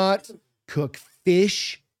 Do not cook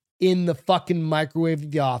fish in the fucking microwave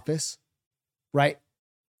at the office. Right?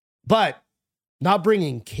 But not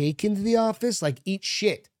bringing cake into the office, like eat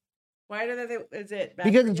shit. Why is it bad?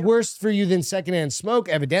 Because for it's you? worse for you than secondhand smoke,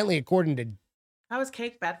 evidently, according to How is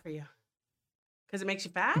cake bad for you? Because it makes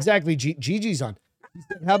you fat? exactly Gigi's on.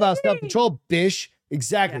 How about self-control, bish?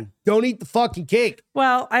 Exactly. Yeah. Don't eat the fucking cake.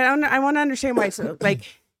 Well, I want to understand why. So, like,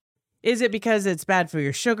 is it because it's bad for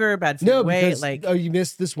your sugar, bad for your weight? Because, Like, you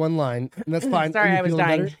missed this one line, and that's fine. Sorry, Are you I was feeling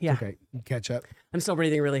dying. better? Yeah. Okay, you catch up. I'm still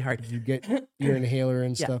breathing really hard. Did you get your inhaler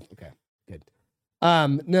and Yeah. stuff? Okay, good.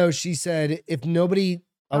 No, she said if nobody,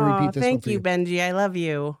 I'll repeat this. Thank one you, for Benji. I love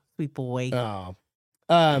you, sweet boy. Oh.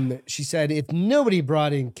 She said if nobody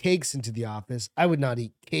brought in cakes into the office, I would not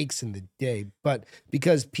eat cakes in the day. But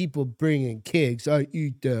because people bring in cakes, I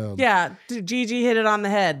eat them. Yeah, Gigi hit it on the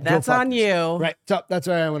head. Go That's fuck on yourself. you. Right. So that's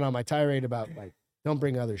why I went on my tirade about like don't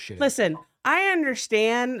bring other shit. in. Listen, I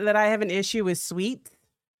understand that I have an issue with sweets,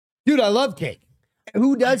 Dude, I love cake.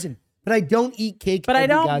 Who doesn't? But I don't eat cake. but I every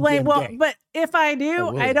don't blame. goddamn Well, day. but if I do,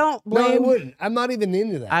 would. I don't No, I blame. wouldn't. I'm not even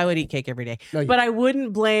into that. I would eat cake every day, No, you- but I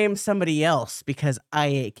wouldn't blame somebody else because I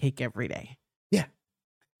ate cake every day.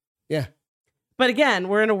 Yeah. But again,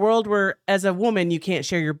 we're in a world where, as a woman, you can't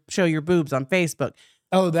show your boobs on Facebook.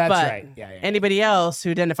 Oh, that's But right. Yeah. Anybody else who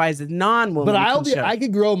identifies as non-woman, But can show. I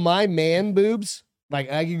could grow my man boobs. Like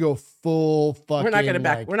I could go full fucking. We're not gonna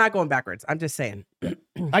like, we're not going backwards. I'm just saying.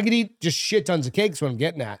 I could eat just shit tons of cakes. What I'm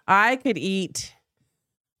getting at. I could eat.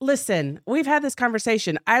 Listen, we've had this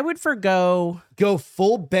conversation. I would forgo Go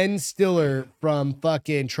full Ben Stiller from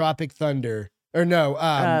fucking Tropic Thunder. Or no,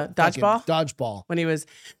 fucking Dodgeball? Dodgeball. when he was.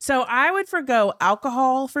 So I would forgo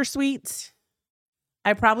alcohol for sweets.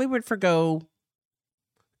 I probably would forgo.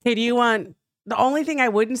 Hey, do you want? The only thing I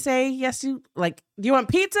wouldn't say yes to, like, do you want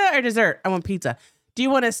pizza or dessert? I want pizza. Do you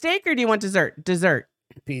want a steak or do you want dessert? Dessert.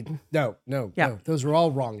 No. Yeah. Those are all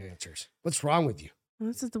wrong answers. What's wrong with you?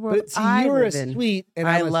 This is the But world see, I you're a live in. sweet and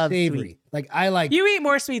I I'm a love savory. sweet. Like I like, You eat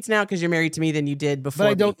more sweets now because you're married to me than you did before. but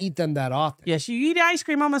I me. don't eat them that often. Yes, you eat ice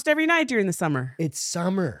cream almost every night during the summer. It's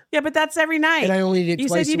summer, Yeah, but that's every night. and I only eat it You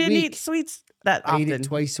twice said you a didn't week. eat sweets that I often. eat it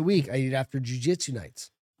twice a week. I eat it after jujitsu nights.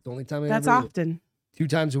 The only time I That's ever eat it. often. 2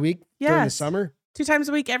 times a week during the Yes. summer. 2 times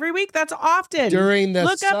a week, every week. That's often. During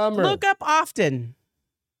the summer, Look up often.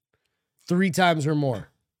 3 times or more.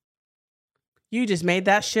 You just made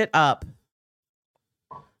that shit up.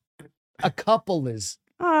 A couple is.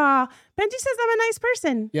 Aw, Benji says I'm a nice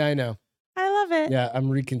person. Yeah, I know. I love it. Yeah, I'm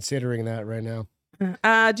reconsidering that right now.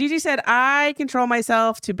 Gigi said I control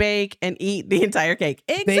myself to bake and eat the entire cake.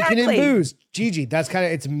 Exactly. Bacon and booze, Gigi. That's kind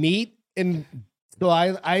of it's meat and so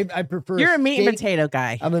I prefer. You're a meat and steak. potato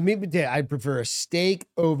guy, I'm a meat and potato. I prefer a steak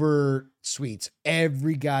over sweets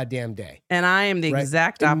every goddamn day. and I am the Right.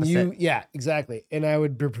 exact And opposite. yeah, exactly. And I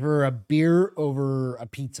would prefer a beer over a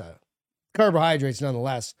pizza. Carbohydrates,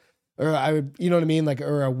 nonetheless. Or I would, you know what I mean? Like,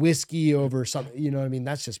 or a whiskey over something. You know what I mean?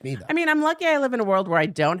 That's just me, though. I mean, I'm lucky I live in a world where I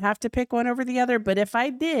don't have to pick one over the other, but if I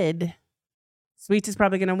did, sweets is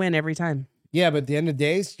probably going to win every time. Yeah, but at the end of the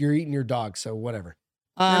days, you're eating your dog, so whatever.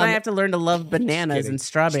 And I have to learn to love bananas kidding. and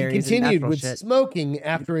strawberries. She continued and with shit. smoking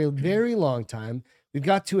after a very long time. We've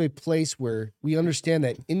got to a place where we understand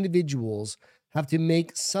that individuals have to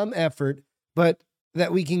make some effort, but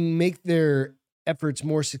that we can make their efforts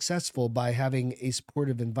more successful by having a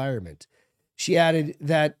supportive environment. She added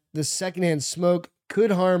that the secondhand smoke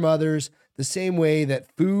could harm others the same way that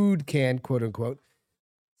food can, quote unquote.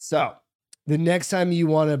 So the next time you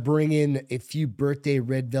want to bring in a few birthday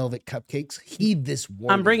red velvet cupcakes, heed this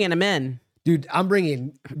warning. I'm bringing them in. Dude, I'm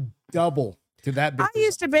bringing double to that. I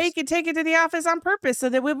used to bake and take it to the office on purpose so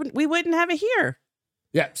that we wouldn't have it here.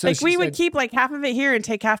 Yeah, so Like she we would said- keep like half of it here and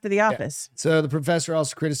take half to the office. So the professor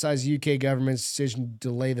also criticized the UK government's decision to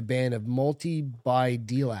delay the ban of multi-buy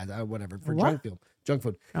deal ads, whatever, for What? junk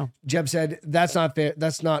food. Oh. Jeb said that's not fair.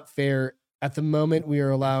 That's not fair. At the moment, we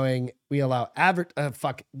allow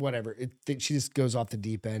whatever. She just goes off the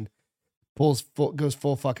deep end, goes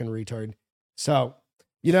full fucking retard. So,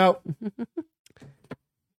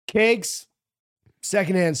 cakes,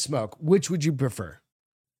 secondhand smoke. Which would you prefer?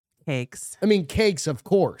 Cakes. I mean, cakes, of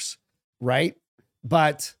course, right?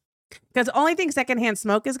 But Because the only thing secondhand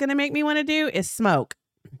smoke is going to make me want to do is smoke.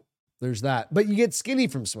 there's that. But you get skinny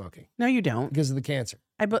from smoking No, you don't. because of the cancer.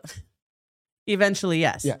 Eventually,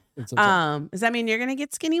 yes. Yeah. That's what I'm Does that mean you're going to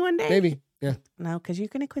get skinny one day? saying. Maybe. Yeah. No, because you're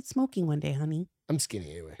going to quit smoking one day, honey. I'm skinny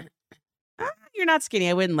anyway. You're not skinny.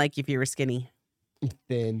 I wouldn't like you if you were skinny. I'm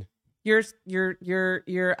thin. You're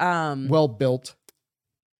Well built.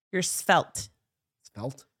 you're svelte.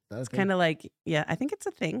 Svelte? It's kind of like, yeah, I think it's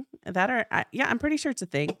a thing. Yeah, I'm pretty sure it's a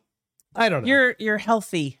thing. I don't know. You're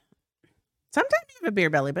healthy. Sometimes you have a beer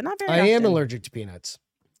belly, but not very I often. am allergic to peanuts,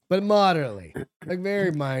 but moderately, like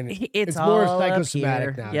very minor. It's more all up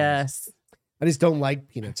psychosomatic here. now. Yes. I just don't like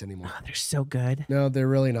peanuts anymore. Oh, they're so good. No, they're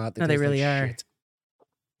really not. No, they taste like really are. shit.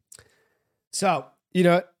 So, you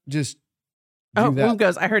know, just do Oh, that. boom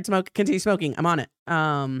goes. I heard smoke. Continue smoking. I'm on it.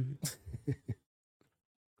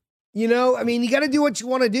 You know, I mean, you got to do what you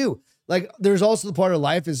want to do. Like, there's also the part of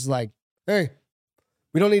life is like, hey,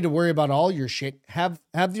 we don't need to worry about all your shit. Have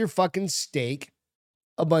your fucking steak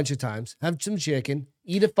a bunch of times. Have some chicken.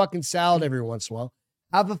 Eat a fucking salad every once in a while.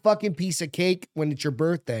 Have a fucking piece of cake when it's your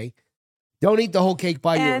birthday. Don't eat the whole cake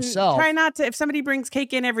by and yourself. try not to. If somebody brings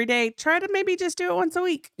cake in every day, try to maybe just do it once a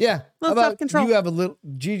week. Yeah. Little How about self-control. you have a little,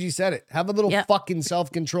 Gigi said it. Have a little Yep. fucking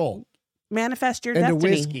self-control. Manifest your And the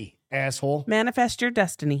destiny. whiskey, asshole. Manifest your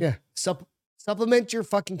destiny. Yeah. Supplement your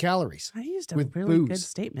fucking calories. I used a With really good booze.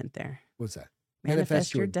 statement there. What's that?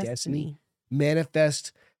 Manifest your destiny.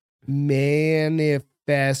 Manifest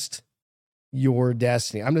your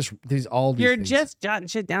destiny. I'm just all these You're things. just jotting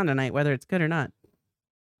shit down tonight, whether it's good or not.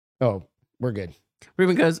 Oh, we're good.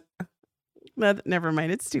 Ruben goes, "No, never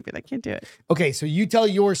mind. It's stupid. I can't do it. Okay, so you tell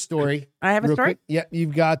your story. I have a real story. quick. Yeah,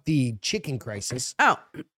 you've got the chicken crisis. Oh,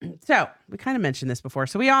 so we kind of mentioned this before.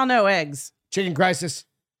 So we all know eggs. Chicken crisis.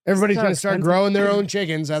 Everybody's So going to start expensive. growing their own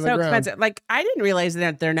chickens out of the So ground. expensive. Like, I didn't realize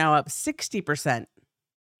that they're now up 60%.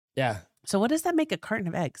 Yeah. So what does that make a carton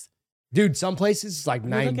of eggs? Dude, some places it's like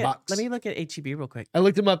 $9. Let me look at HEB real quick. I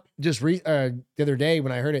looked them up just the other day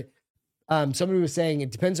when I heard it. Somebody was saying it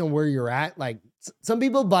depends on where you're at. Like some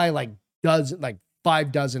people buy like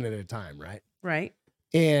 5 dozen at a time, right? Right.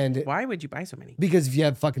 And Why would you buy so many? because if you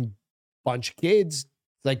have fucking bunch of kids,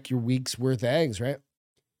 it's like your week's worth of eggs, right?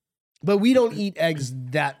 But we don't eat eggs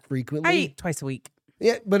that frequently. I eat twice a week.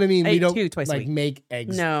 Yeah, but I mean, I we eat don't 2 twice a like week. make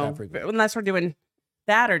eggs No, that frequently. unless we're doing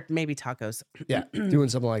that or maybe tacos. Yeah, doing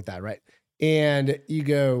something like that, right? And you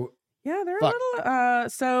go, Yeah, they're Fuck. a little.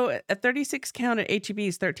 So a 36 count at HEB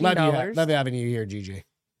is $13. love having you here, Gigi.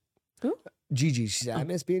 Who? Gigi, she said, I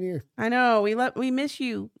miss being here. I know we miss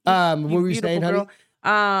you. What you were you saying, honey?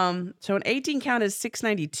 girl. So an 18 count is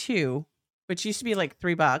 $6.92, which used to be like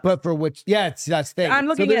 $3. But for which, yeah, that's the thing. I'm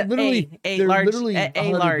looking they're at literally, a they're large, literally a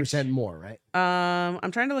 100% large. more, right?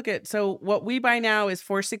 I'm trying to look at. So what we buy now is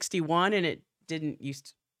 $4.61, and it didn't used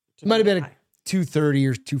to. It might have been high. $2.30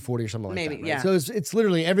 or $2.40 or something like Maybe, that. Right? yeah. So it's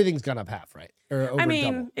literally everything's gone up half, right? Or over I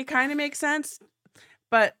mean, double. it kind of makes sense,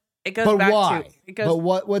 but it goes But back why? to it goes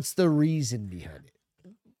But what's the reason behind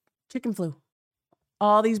it? chicken flu.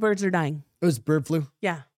 All these birds are dying. It was bird flu.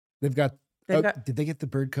 Yeah, They've got. They've got- Did they get the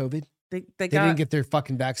bird COVID? they They got. didn't get their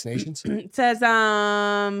fucking vaccinations. It says So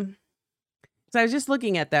I was just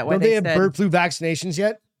looking at that. Why Don't they have said, bird flu vaccinations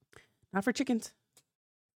yet? not for chickens.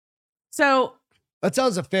 So That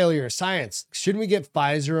sounds a failure of science. Shouldn't we get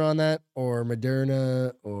Pfizer on that or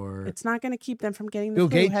Moderna or? it's not going to keep them from getting the Bill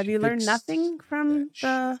flu. Gates Have you learned fixed nothing from that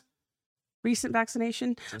the recent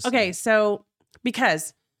vaccination? Just Okay, so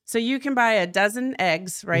you can buy a dozen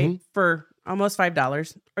eggs, right, for almost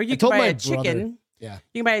 $5, or you I can told buy my a brother- chicken. Yeah.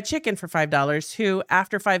 You can buy a chicken for $5. Who,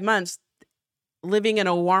 after 5 months, living in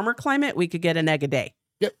a warmer climate, we could get an egg a day.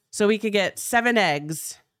 Yep. So we could get 7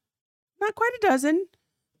 eggs, not quite a dozen,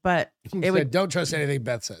 but He it said, would. don't trust anything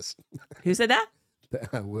Beth says. Who said that?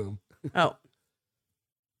 Womb. Oh,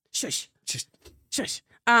 shush. Just Shush.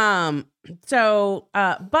 But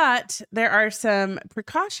there are some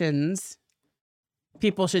precautions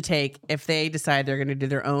people should take if they decide they're going to do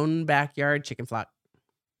their own backyard chicken flock.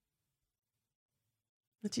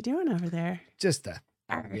 What you doing over there? just a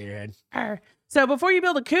Arr, weird. arr. So before you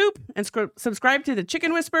build a coop and subscribe to the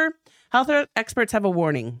Chicken Whisper, health experts have a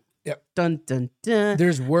warning. Yep. Dun dun dun.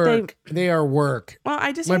 There's work. They are work. Well,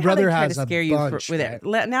 I just My hate how they brother try has to a scare you bunch, with it.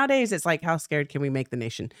 Nowadays, it's like, how scared can we make the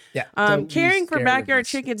nation? Yeah. don't be Caring for scared of backyard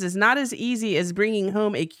this. chickens is not as easy as bringing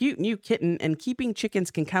home a cute new kitten, and keeping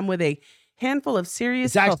chickens can come with a handful of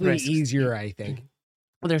serious It's health actually risks. easier, I think.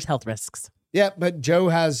 Well, there's health risks. Yeah, but Joe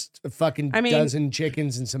has a fucking I mean- dozen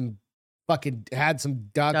chickens and some fucking had some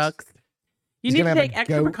ducks. Ducks. You He's need gonna to have a take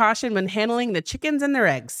extra goat. precaution when handling the chickens and their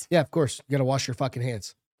eggs. Yeah, of course. You gotta wash your fucking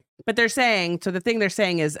hands. But they're saying, so the thing they're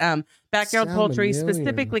saying is backyard poultry Salmonella.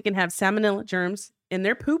 specifically can have salmonella germs in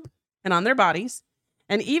their poop and on their bodies.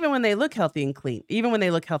 And even when they look healthy and clean,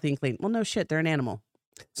 well, no shit, they're an animal.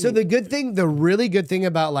 So the really good thing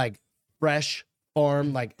about like fresh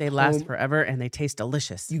farm, like They last forever and they taste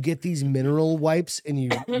delicious. you get these mineral wipes and you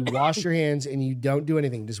wash your hands and you don't do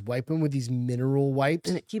anything. Just wipe them with these mineral wipes.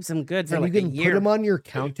 And it keeps them good for And like you a can year. put them on your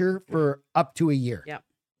counter for up to a year. Yep.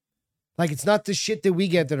 Like it's not the shit that we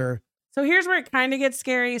get that are. So here's where it kind of gets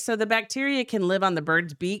scary. So the bacteria can live on the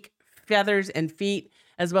bird's beak, feathers, and feet,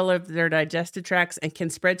 as well as their digestive tracts, and can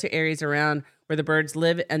spread to areas around where the birds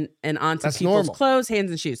live and onto That's people's normal. clothes,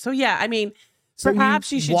 hands, and shoes. So yeah, I mean, So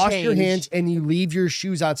perhaps you should wash change. your hands and you leave your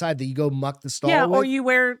shoes outside that you go muck the stall Yeah, with. or you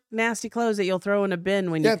wear nasty clothes that you'll throw in a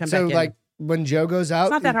bin when you come so back in. like when Joe goes out,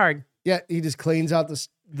 It's not that hard. Yeah, he just cleans out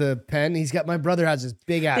the pen. My brother has this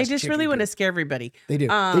big ass. They just really want to coop. scare everybody. They do.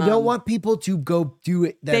 They don't want people to go do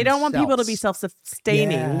it. They don't want people to be themselves.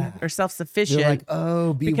 self-sustaining Yeah. or self-sufficient. They're like,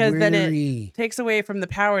 oh, be because then weary. it takes away from the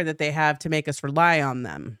power that they have to make us rely on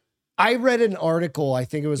them. I read an article. I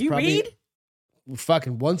think it was You probably read?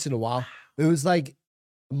 fucking once in a while. It was like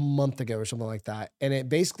a month ago or something like that, and it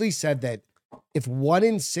basically said that if 1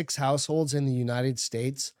 in 6 households in the United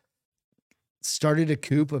States started a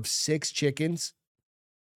coop of 6 chickens,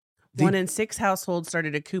 1 in 6 households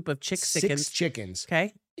started a coop of 6 chickens. chickens,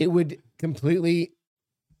 Okay. it would completely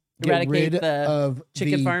get Eradicate rid the of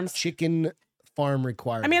chicken the farms? chicken farm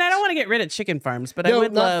requirements. I mean, I don't want to get rid of chicken farms, but I no,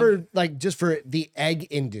 would not love. for like just for the egg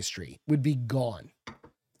industry would be gone.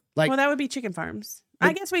 Like, Well, that would be chicken farms. I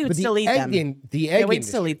but- guess we would but the still eat egg them. the Yeah, egg we'd industry.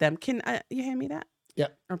 still eat them. Can you hand me that? Yeah.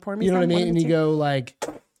 Or pour me You know what I some? mean? One And of you the two? go like,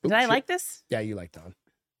 Did I like this? Yeah, you like Don.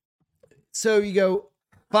 So you go,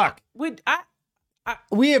 fuck. Would I?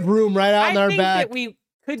 We have room right out in I our think back. that we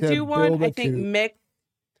could to do one. build a I think coop. Mick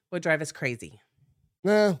would drive us crazy.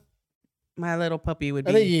 No, My little puppy would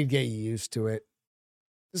I think be. you'd get used to it.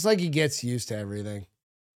 Just like he gets used to everything.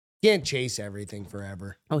 Can't chase everything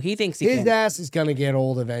forever. Oh, he thinks he His can. ass is gonna get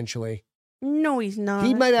old eventually. No, he's not.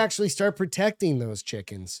 He might actually start protecting those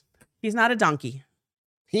chickens. He's not a donkey.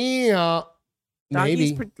 Yeah,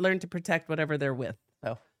 Donkeys maybe. learn to protect whatever they're with.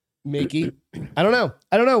 So Mickey. I don't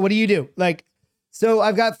know. What do you do? Like, so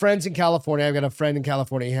I've got friends in California. I've got a friend in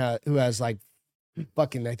California who has like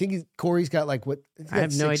fucking, I think Corey's got like what? He's got I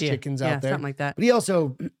have no 6 idea. chickens Yeah, out there. something like that. But he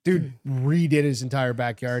also, dude, redid his entire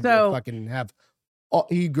backyard So- to fucking have,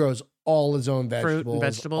 he grows all his own vegetables. Fruit and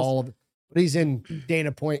vegetables. All of, but he's in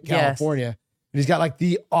Dana Point, Yes. California. And he's got like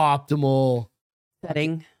the optimal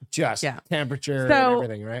Setting. just Yeah. temperature So- and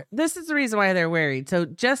everything, right? This is the reason why they're worried. So,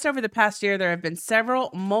 just over the past year, there have been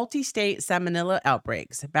several multi-state salmonella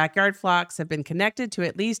outbreaks. Backyard flocks have been connected to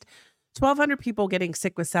at least 1,200 people getting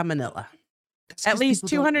sick with salmonella. It's At 'cause least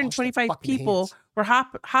people don't wash their 225 fucking people hands. were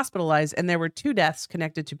hospitalized, and there were 2 deaths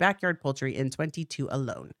connected to backyard poultry in 22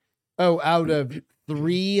 alone. Oh, out of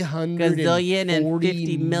 340 Gazillion and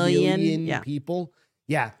 50 million. Yeah. people.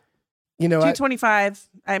 Yeah. You know, 225.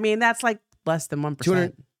 I mean, that's like less than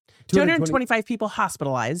 1%. 225 people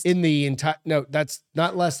hospitalized. in the entire, no, that's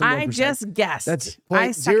not less than 1%. I just guessed. that's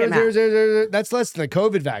I suck at math. 0.0000. That's less than the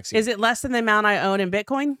COVID vaccine. Is it less than the amount I own in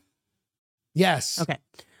Bitcoin? Yes. Okay.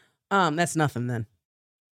 That's nothing then,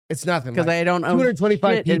 It's nothing. because Like, I don't own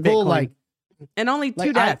 225 shit in people, Bitcoin. like, and only 2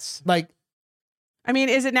 like, deaths. I mean,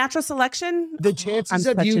 is it natural selection? the I'm chances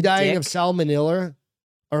of such you a dying of dick. salmonella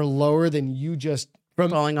are lower than you just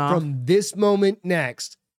Falling off. from this moment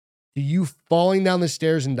next to you falling down the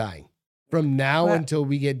stairs and dying from now What? until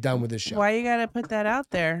we get done with this show. Why you gotta put that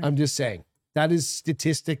out there? I'm just saying that is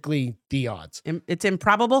statistically the odds. It's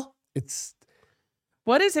improbable. It's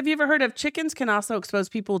What is? Have you ever heard of chickens can also expose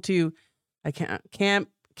people to? I can't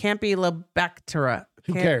Campylobacter.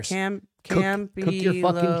 Who cares? cook your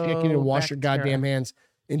fucking chicken and wash your goddamn hands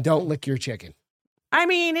and don't lick your chicken. I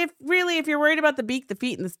mean, if you're worried about the beak, the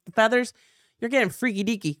feet, and the feathers, you're getting freaky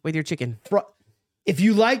deaky with your chicken. If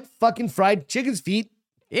you like fucking fried chicken's feet,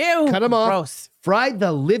 Ew. cut them off. Gross. Fry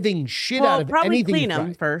the living shit out Well, of probably anything. clean you them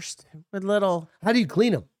fry. first with little How do you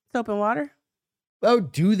clean them? soap and water. Oh,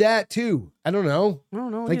 do that too. I don't know. I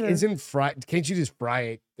don't know. Like, either. isn't fried? Can't you just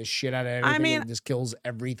fry the shit out of everything? mean, and it just kills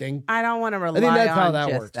everything. I don't want to rely I think that's on how that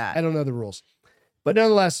just works. that. I don't know the rules, but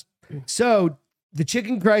nonetheless, so the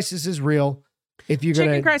chicken crisis is real. If you're Chicken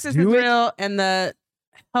gonna crisis do is it, real, and the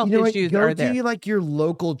health you know what? issues Go are there. to like your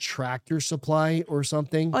local Tractor Supply or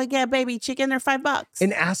something, Oh yeah, baby chicken, they're $5.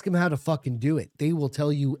 and ask them how to fucking do it. They will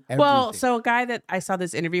tell you everything. Well, so a guy that I saw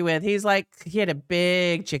this interview with, he's like, he had a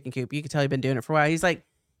big chicken coop. You could tell he'd been doing it for a while. He's like,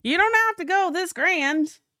 you don't have to go this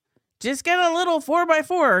grand. Just get a little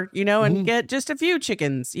 4x4, and Mhm. get just a few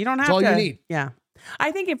chickens. You don't have all to. you need. Yeah.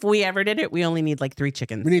 I think if we ever did it, we only need like 3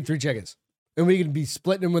 chickens. We need 3 chickens. And we could be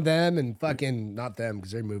splitting them with them and fucking, not them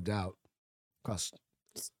because they moved out. Cost.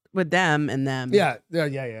 With them and them. Yeah.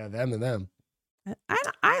 Them and them.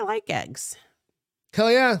 I like eggs.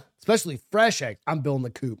 Hell yeah. Especially fresh eggs. I'm building the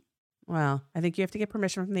coop. Well, I think you have to get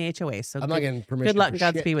permission from the HOA. So I'm not getting permission. Good luck and for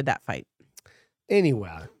Godspeed shit. with that fight. Anyway.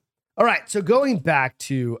 All right. So going back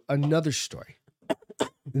to another story.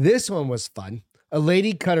 This one was fun. A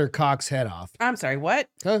lady cut her cock's head off. I'm sorry, what?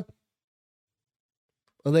 Huh?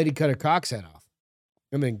 A lady cut her cock's head off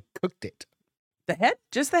and then cooked it. The head?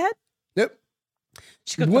 Just the head? Nope.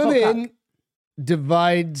 She cooked the whole cock. Women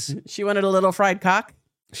divides. She wanted a little fried cock?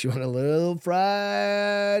 She wanted a little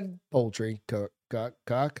fried poultry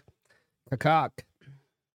cock.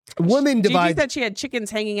 Woman Gigi divides. said she had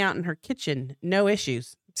chickens hanging out in her kitchen. No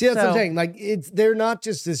issues. See, that's what I'm So- saying. Like, they're not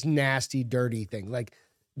just this nasty, dirty thing. Like,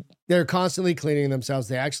 they're constantly cleaning themselves.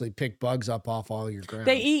 They actually pick bugs up off all your ground.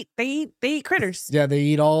 They eat critters. Yeah, they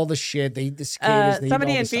eat all the shit. They eat the cicadas. They eat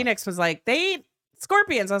Somebody all in the stuff. Phoenix was like, they eat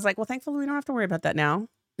scorpions. I was like, well, thankfully we don't have to worry about that now.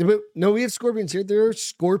 Yeah, but no, we have scorpions here. There are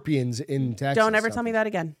scorpions in Texas. Don't ever tell me that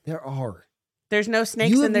again. There are. There's no snakes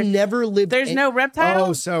You and have there's never lived. there's no reptiles.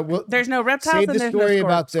 Oh, so well, There's no reptiles say and the there's story no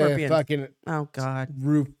about the scorpions. fucking Oh God.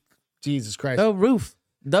 roof. Jesus Christ. The roof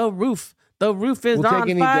is We'll take on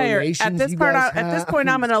any fire. At donations this you part, guys at this have. point,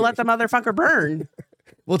 I'm gonna let the motherfucker burn.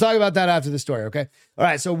 We'll talk about that after the story, okay? All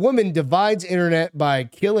right, so woman divides internet by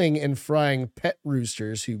killing and frying pet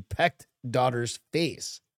roosters who pecked daughter's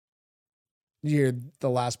face. Did you hear the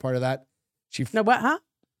last part of that? No, what? Huh?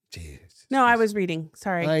 Jeez. No, I was reading.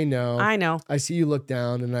 Sorry. I know. I know. I see you look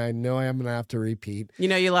down, and I know I'm going to have to repeat. You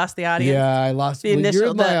know, you lost the audience. Yeah, I lost The initial,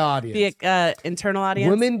 you're my audience. The internal audience.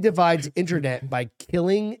 Woman divides internet by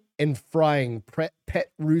killing and frying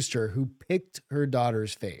pet rooster who picked her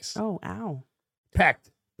daughter's face. Oh, ow.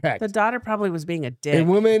 Pecked. The daughter probably was being a dick. A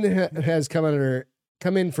woman has come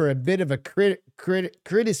in for a bit of a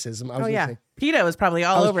criticism. I was gonna say, PETA was probably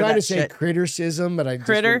all I was over trying that to say shit. criticism, but I just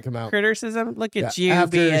didn't come out. Criticism? Look at you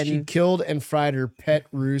After she being... killed and fried her pet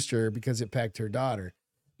rooster because it pecked her daughter.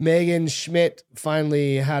 Megan Schmidt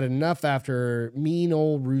finally had enough after her mean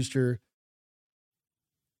old rooster.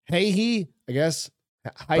 I guess.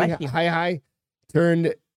 Hi,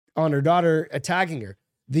 turned on her daughter, attacking her.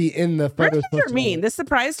 In the photos. Roosters are mean. This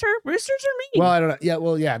surprised her? Roosters are mean. Well, I don't know. Yeah,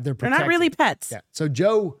 well, yeah, they're not really pets. Yeah. So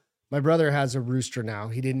Joe, my brother, has a rooster now.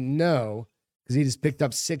 He didn't know because he just picked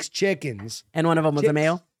up 6 chickens. And one of them was a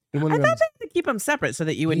male? And I one of thought them they had to keep them separate so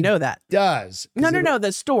that you would know that. does. No,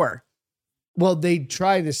 the store. Well, they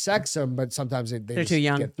try to sex them, but sometimes they're too just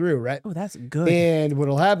young. get through, right? Oh, that's good. And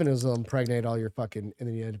what'll happen is they'll impregnate all your fucking, and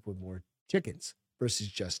then you end up with more chickens versus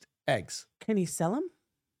just eggs. Can he sell them?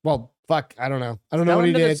 Well, fuck, I don't know. I don't know Sell what them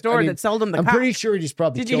he to did. the store that sold him the I'm cock. pretty sure he just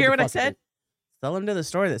probably Did you killed hear the what I fuck out of said? it. Sell them to the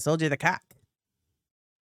store that sold you the cock.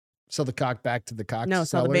 Sell the cock back to the cock No,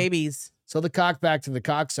 sell the seller. babies. Sell the cock back to the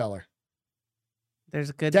cock seller. There's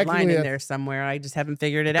a good Technically, line in a- there somewhere. I just haven't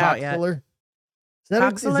figured it Cock out yet. seller.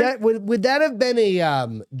 Would that have been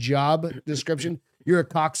a job description? You're a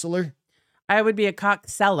cockseller? I would be a cock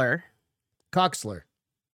seller. Coxler.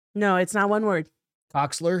 No, it's not one word.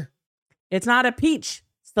 Coxler. It's not a peach.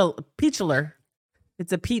 Still peachler.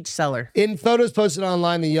 It's a peach seller. In photos posted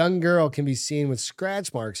online, the young girl can be seen with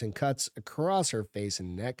scratch marks and cuts across her face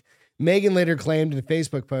and neck. Megan later claimed in a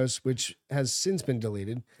Facebook post, which has since been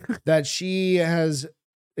deleted, that she had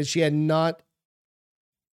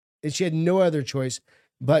no other choice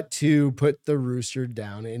but to put the rooster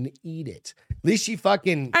down and eat it. At least she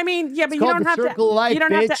fucking I mean, yeah, but It's you called don't the have to. circle of life, You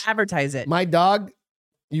don't have bitch. to advertise it. my dog,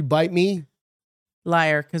 you bite me.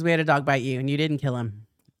 Liar, because we had a dog bite you and you didn't kill him.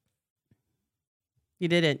 You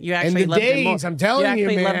didn't. You And actually the loved him more. days, I'm You telling you,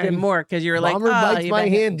 actually man. loved him more because you were like, Bomber oh, bites you my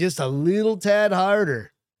bet- hand just a little tad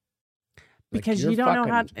harder. Like, because you're you don't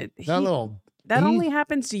know how. fucking- He- that little. that he- only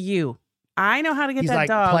happens to you. I know how to get He's that like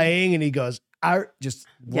dog. playing, and he goes, just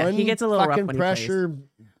Yeah, one he gets a little rough fucking when he plays. pressure.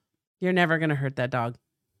 You're never gonna hurt that dog.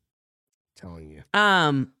 Telling you,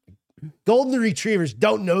 Golden golden retrievers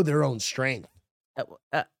don't know their own strength.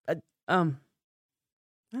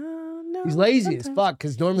 No. He's lazy as sometimes. fuck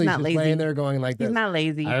because normally He's he's not just lazy. laying there going like this. He's not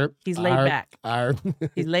lazy. Arp, He's laid arp, back. arp.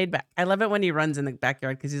 He's laid back. I love it when he runs in the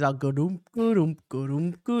backyard because he's all goodum, goodum,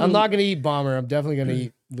 goodum, goodum. I'm not gonna eat Bomber. I'm definitely gonna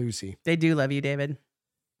eat Lucy. They do love you, David.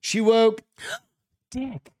 She woke.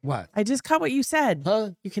 Dick. What? I just caught what you said.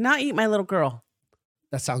 Huh? You cannot eat my little girl.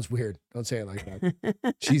 That sounds weird. Don't say it like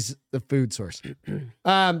that. She's the food source.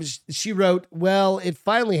 She wrote, "Well, it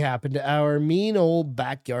finally happened. Our mean old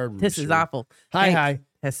backyard This is rooster awful. Hi, Thanks,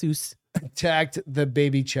 hi. Jesus. Attacked the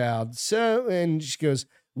baby child. So, and she goes,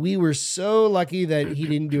 We were so lucky that he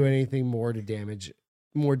didn't do anything more damage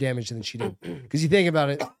than she did. Because you think about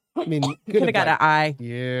it, I mean, Could have got an eye.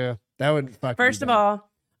 Yeah, that would fucking. First of all,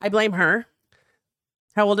 I blame her.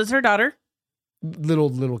 How old is her daughter?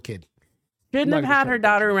 Little kid. Shouldn't have had her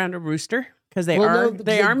daughter around a rooster because they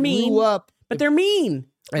are mean. Up. But they're mean.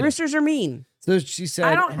 Roosters are mean. So she said,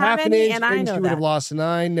 I don't have half an any, inch, and I know she would have lost an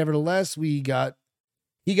eye. Nevertheless, he got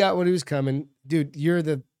what he was coming. Dude, you're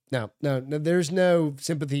the no. There's no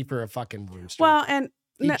sympathy for a fucking rooster. Well, and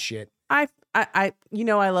eat shit. I I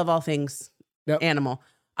love all things animal.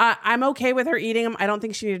 I'm okay with her eating them. I don't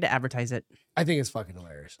think she needed to advertise it. I think it's fucking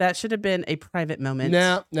hilarious. That should have been a private moment.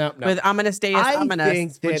 No. With ominous days, ominous. I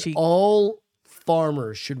think that all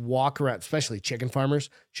farmers should walk around, especially chicken farmers,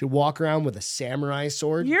 should walk around with a samurai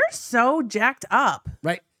sword. You're so jacked up.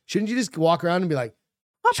 Right? Shouldn't you just walk around and be like,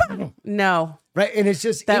 no. Right? And it's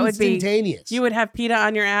just instantaneous. You would have PETA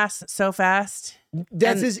on your ass so fast.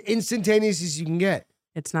 That's as instantaneous as you can get.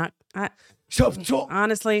 It's not. So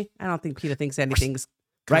honestly, I don't think PETA thinks anything's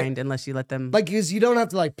kind unless you let them. Like, because you don't have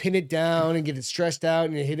to like pin it down and get it stressed out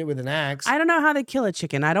and you hit it with an axe. I don't know how they kill a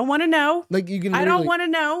chicken. I don't want to know. Like you can. I don't want to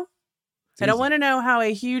know. I don't want to know how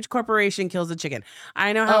a huge corporation kills a chicken.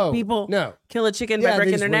 I know how people kill a chicken by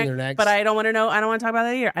breaking their neck, but I don't want to know. I don't want to talk about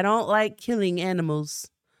that here. I don't like killing animals.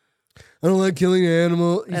 I don't like killing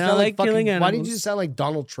animals. I don't like killing animals. Why did you sound like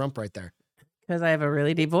Donald Trump right there? Because I have a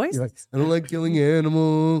really deep voice. You're like, I don't like killing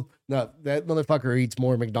animals. No, that motherfucker eats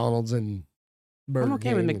more McDonald's and Burger I'm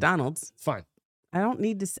okay with McDonald's. Fine. I don't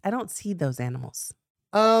need to. I don't see those animals.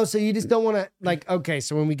 Oh, so you just don't want to like? Okay,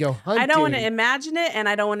 so when we go hunting, I don't want to imagine it, and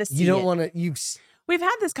I don't want to see it. You don't want to. We've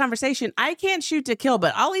had this conversation. I can't shoot to kill,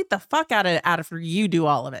 but I'll eat the fuck out of for you do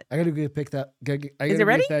all of it. I gotta go pick that. Is it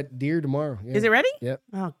ready? Get that deer tomorrow. Yeah. Is it ready? Yep.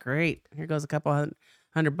 Oh, great! Here goes a couple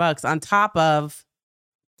 $100 on top of.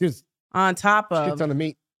 Just on top of. Shit's on the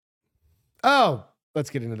meat. Oh, let's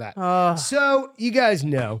get into that. So you guys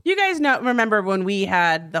know. Remember when we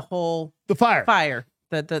had the fire,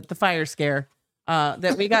 the fire scare.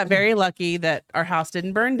 That we got very lucky that our house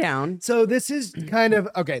didn't burn down. So this is kind of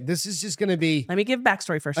okay. This is just going to be. Let me give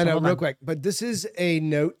backstory first. I know, real quick, but this is a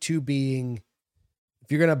note to being.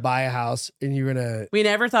 If you're going to buy a house and you're going to. We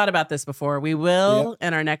never thought about this before. We will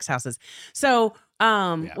in our next houses. So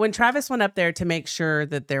when Travis went up there to make sure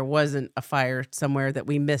that there wasn't a fire somewhere that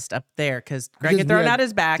we missed up there, because Greg had thrown out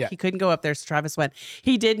his back, he couldn't go up there. So Travis went.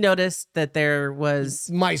 He did notice that there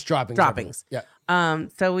was mice droppings. Yeah.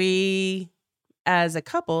 So we. As a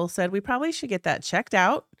couple said we probably should get that checked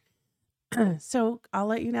out. So I'll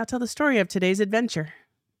let you now tell the story of today's adventure.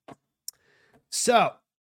 So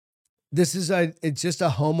this is it's just a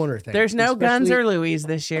homeowner thing. There's no Guns or Louis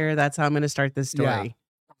this year. That's how I'm going to start this story. Yeah.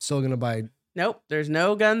 Still going to buy. Nope. There's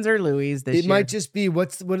no Guns or Louis this year. It might just be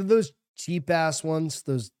what are those cheap ass ones?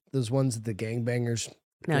 Those ones that the gangbangers.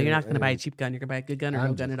 No, you're not going to buy a cheap gun. You're going to buy a good gun or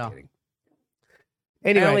no gun at all. Kidding.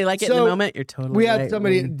 Anyway, I only like it in the moment. You're totally We had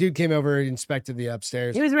somebody, dude came over and inspected the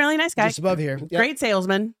upstairs. He was a really nice guy. Just above here. Yep. Great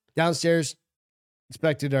salesman. Downstairs,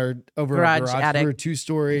 inspected our garage. Attic. We were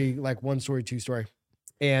 2-story, like 1-story, 2-story.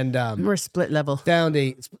 And we're split level. Found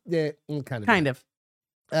kind of.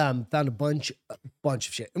 Found a bunch of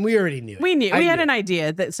shit. And we already knew it. We had an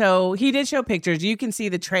idea that so he did show pictures. You can see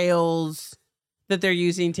the trails that they're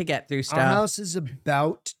using to get through stuff. Our house is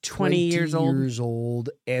about 20 years old,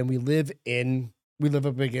 and we live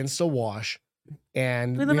up against a wash,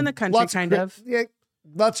 and we live in the country, kind of. Yeah,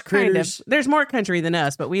 lots of critters. Kind of. There's more country than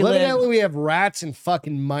us, but we live. We have rats and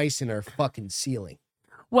fucking mice in our fucking ceiling.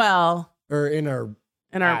 Well, or in our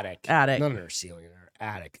attic. Not in our ceiling, in our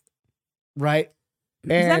attic. Right?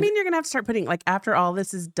 Does that mean you're gonna have to start putting after all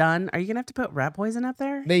this is done? Are you gonna have to put rat poison up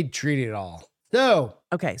there? They treat it all. So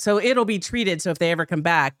okay, so it'll be treated. So if they ever come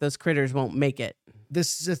back, those critters won't make it.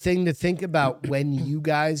 This is a thing to think about when you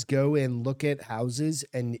guys go and look at houses,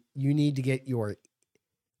 and you need to get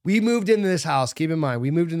we moved into this house. Keep in mind, we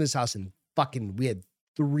moved in this house and we had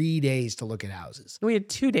 3 days to look at houses. We had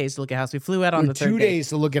 2 days to look at houses. We flew out on the third day. 2 days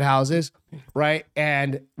to look at houses, right?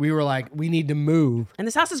 And we were like, we need to move. And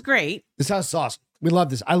this house is great. This house is awesome. We love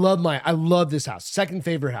this. I love this house. Second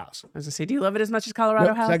favorite house. I was gonna say, do you love it as much as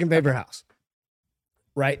Colorado house? Second favorite house.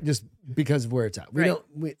 Right, just because of where it's at. We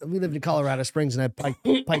lived in Colorado Springs and had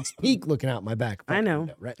Pikes Peak looking out my back. I know,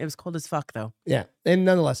 window, right? It was cold as fuck though. Yeah, and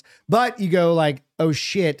nonetheless, but you go like, oh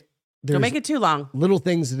shit. Don't make it too long. Little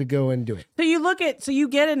things that go and do it. So you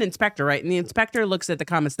get an inspector, right? And the inspector looks at the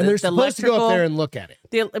comments. And they're supposed to go up there and look at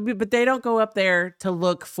it. But they don't go up there to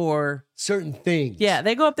look for certain things. Yeah,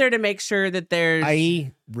 they go up there to make sure that there's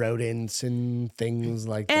i.e. rodents and things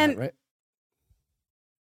like that, right?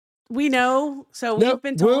 We know. So we've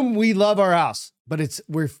been told. We love our house. but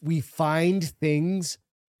we find things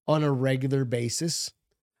on a regular basis.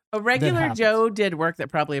 A regular Joe did work that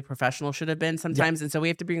probably a professional should have been sometimes, and so we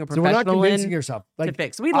have to bring a professional so we're not convincing in yourself to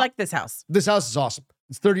fix. We like this house. This house is awesome.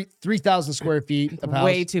 It's 33,000 square feet of house.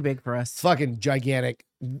 Way too big for us. It's fucking gigantic.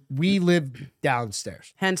 We live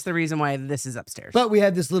downstairs. Hence the reason why this is upstairs. But we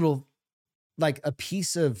had this little, like a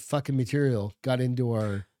piece of fucking material got into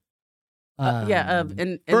our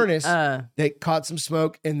furnace that caught some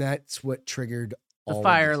smoke, and that's what triggered the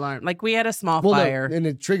fire alarm. Like we had a small fire. No, and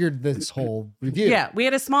it triggered this whole review. Yeah, we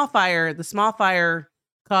had a small fire. The small fire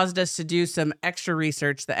caused us to do some extra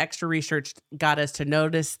research. The extra research got us to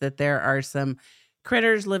notice that there are some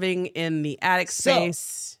critters living in the attic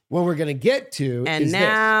space. What we're going to get to is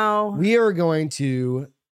now we are going to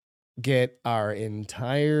get our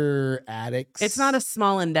entire attics. It's not a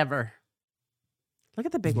small endeavor. Look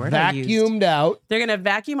at the big word vacuumed out. They're going to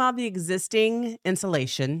vacuum out the existing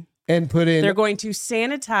insulation and put in. They're going to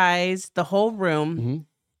sanitize the whole room,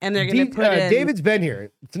 and they're going to put in. David's been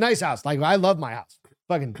here. It's a nice house. Like I love my house.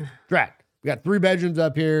 Fucking drag. We got 3 bedrooms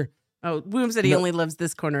up here. Oh, Boom said he only lives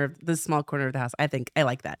this small corner of the house. I think I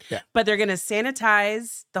like that. Yeah. But they're going to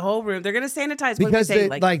sanitize the whole room. They're going to sanitize because they're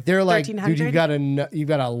like, dude, you've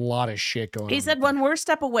got a lot of shit going on. He said one more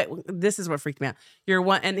step away. This is what freaked me out. You're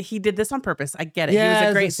one, and he did this on purpose. I get it. Yeah, he was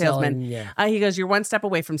a great salesman. Yeah. He goes, you're one step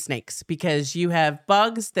away from snakes because you have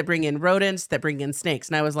bugs that bring in rodents that bring in snakes.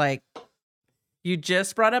 And I was like, you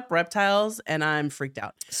just brought up reptiles, and I'm freaked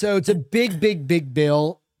out. So it's a big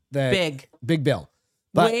bill. Big bill.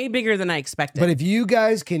 But, way bigger than I expected. But if you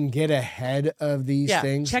guys can get ahead of these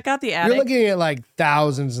things, check out the attic. You're looking at like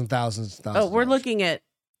thousands and thousands and thousands. Oh, we're looking at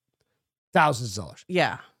thousands of dollars.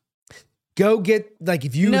 Yeah. Go get like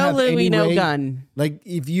if you have Louis, any no way, gun. Like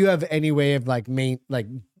if you have any way of like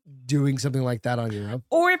doing something like that on your own,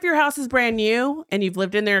 or if your house is brand new and you've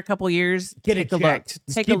lived in there a couple years, get it checked.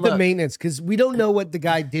 Just keep the maintenance because we don't know what the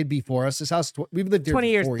guy did before us. This house we've lived here 20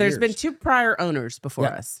 years. For 4 There's years. been 2 prior owners before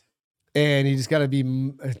us. And you just got to be,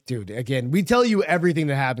 dude, again, we tell you everything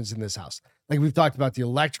that happens in this house. Like we've talked about the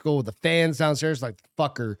electrical with the fans downstairs, like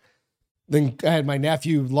fucker. Then I had my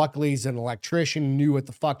nephew, luckily he's an electrician, knew what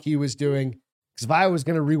the fuck he was doing. Because if I was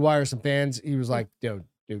going to rewire some fans, he was like, dude,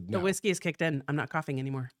 no. The whiskey is kicked in. I'm not coughing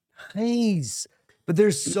anymore. Nice. But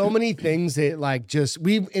there's so many things that like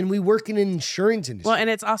we work in an insurance industry. Well, and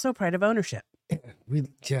it's also pride of ownership.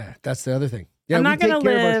 That's the other thing. Yeah, I'm not going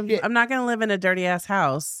to live in a dirty ass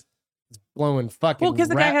house. Blowing fucking. Well, because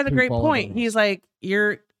the guy had a great point. He's like,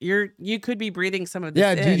 you could be breathing some of this.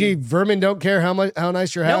 Yeah, GG, vermin don't care how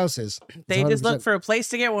nice your house is. They just look for a place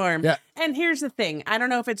to get warm. Yeah. And here's the thing. I don't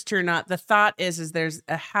know if it's true or not. The thought is there's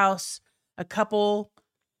a couple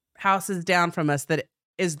houses down from us that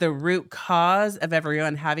is the root cause of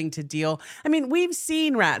everyone having to deal. I mean, we've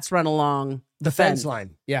seen rats run along the fence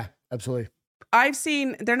line. Yeah, absolutely. I've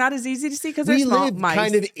seen, they're not as easy to see because they're small mice.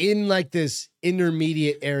 Kind of in like this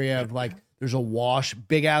intermediate area of like, there's a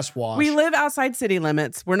big ass wash. We live outside city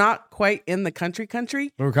limits. We're not quite in the country.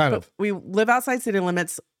 We're kind of. We live outside city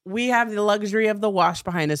limits. We have the luxury of the wash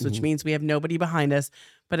behind us, which means we have nobody behind us.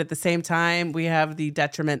 But at the same time, we have the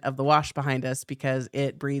detriment of the wash behind us because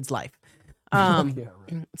it breeds life.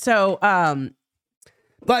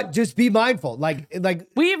 But just be mindful. Like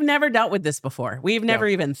we've never dealt with this before. We've never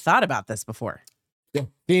even thought about this before. Yeah.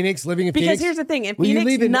 Phoenix, living in Phoenix. Because here's the thing. In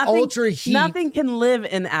Phoenix, nothing can live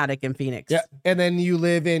in the attic in Phoenix. Yeah. And then you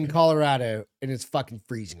live in Colorado and it's fucking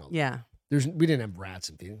freezing. Yeah. We didn't have rats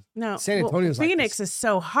in Phoenix. No. San Antonio's Phoenix is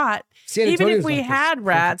so hot. San Even Antonio's if we had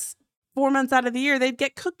rats 4 months out of the year, they'd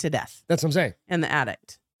get cooked to death. That's what I'm saying. In the attic.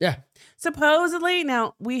 Yeah. Supposedly,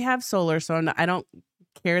 now we have solar, so I don't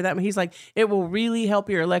care that. He's like, it will really help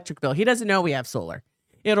your electric bill. He doesn't know we have solar.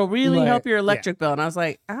 It'll really help your electric bill. And I was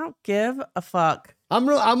like, I don't give a fuck. I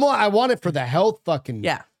want it for the health fucking.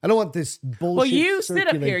 Yeah. I don't want this bullshit. Well, you sit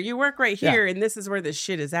up here. You work right here, and this is where this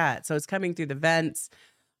shit is at. So it's coming through the vents.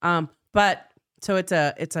 But so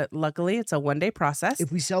luckily it's a 1-day process.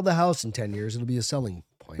 If we sell the house in 10 years, it'll be a selling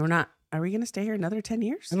point. We're not. Are we going to stay here another 10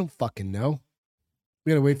 years? I don't fucking know.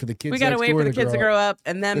 We gotta wait for the kids. We gotta wait for the kids to grow up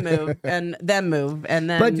and then move and then move and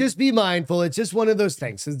then. But just be mindful. It's just one of those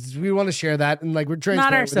things. We want to share that and like we're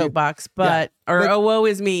transparent. Not our soapbox, but woe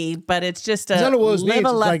is me. But it's just it's not a woe is me. It's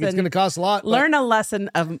just like it's gonna cost a lot. Learn a lesson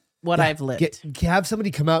of what I've lived. Have somebody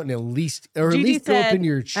come out and at least open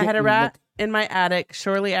your shit. I had a rat in my attic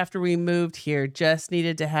shortly after we moved here. Just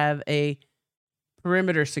needed to have a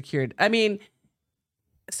perimeter secured. I mean,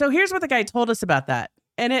 so here's what the guy told us about that.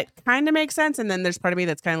 And it kind of makes sense. And then there's part of me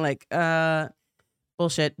that's kind of like,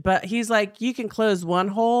 bullshit. But he's like, you can close one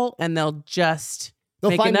hole and they'll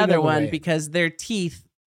make another one because their teeth,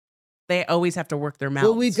 they always have to work their mouths.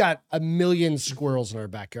 Well, we've got a million squirrels in our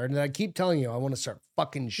backyard, and I keep telling you, I want to start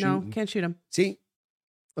fucking shooting. No, can't shoot them. See,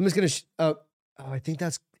 I'm just gonna. I think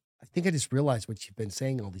I just realized what you've been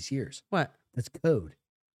saying all these years. What? That's code.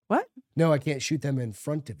 What? No, I can't shoot them in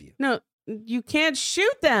front of you. No, you can't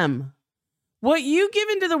shoot them. What you give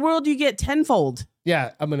into the world, you get tenfold.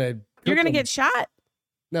 Yeah, I'm gonna. You're gonna get shot.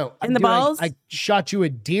 No, in the balls. I shot you a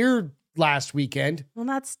deer last weekend. Well,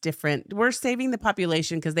 that's different. We're saving the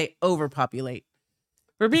population because they overpopulate.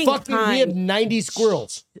 We're being Fucking, kind. we have 90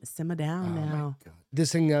 squirrels. Simmer down now. My God.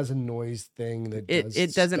 This thing has a noise thing that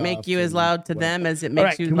it doesn't make you as loud to them as it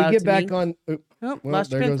makes you can loud we get to back me. on? Oh, Well,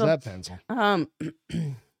 lost your there goes pencil. that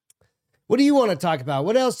pencil. What do you want to talk about?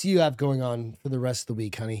 What else do you have going on for the rest of the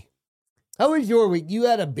week, honey? How was your week? You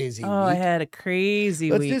had a busy week. I had a crazy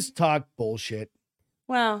Let's week. just talk bullshit.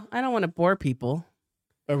 Well, I don't want to bore people.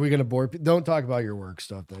 Are we going to bore people? Don't talk about your work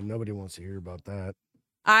stuff, then. Nobody wants to hear about that.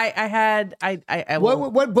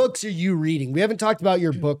 What books are you reading? We haven't talked about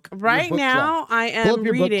your book. Right your book now, club. I am Pull up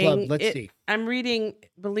your reading. book club. Let's see. I'm reading,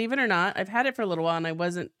 believe it or not, I've had it for a little while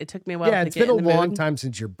and it took me a while to it's get been in a the long mood. time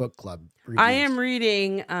since your book club reviews. I am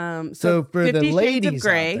reading, so for 50 the Shades ladies of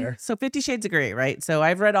Grey. out there. So 50 Shades of Grey, right? So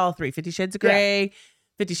I've read all three, 50 Shades of Grey,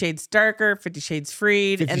 50 Shades Darker, 50 Shades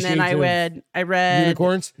Freed, 50 and then I Shades read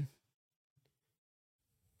Unicorns?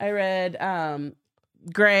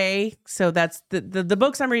 Grey. So that's the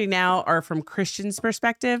books I'm reading now are from Christian's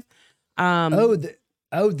perspective.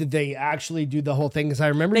 Did they actually do the whole thing? Because I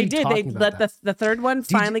remember They you did. talking They about let the third one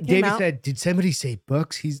finally came David out. said, did somebody say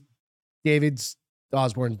books? He's David's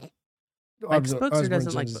Osborne. Likes books or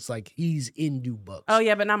doesn't like Osborne's books? like he's into books. Oh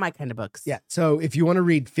yeah, but not my kind of books. Yeah. So if you want to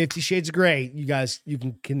read 50 Shades of Grey, you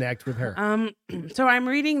can connect with her. So I'm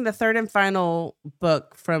reading the third and final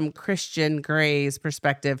book from Christian Grey's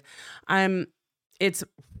perspective. It's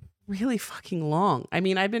really fucking long. I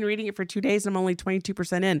mean, I've been reading it for 2 days and I'm only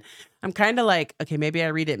 22% in. I'm kind of like, okay, maybe I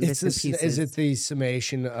read it in bits and pieces. Is it the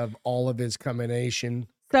summation of all of his combination?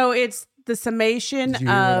 So it's the summation Did you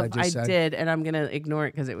hear what of I just said? did, and I'm gonna ignore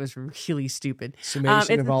it because it was really stupid.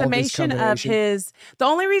 Summation It's of the all summation of of his combination. his. The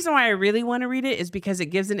only reason why I really want to read it is because it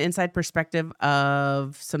gives an inside perspective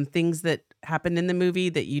of some things that happened in the movie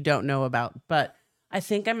that you don't know about. But I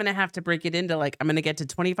think I'm gonna have to break it into I'm gonna get to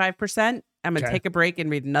 25%. I'm gonna take a break and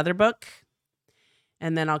read another book.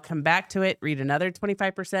 And then I'll come back to it, read another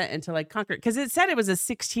 25% until I conquer it. Because it said it was a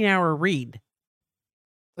 16-hour read.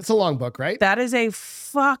 That's a long book, right? That is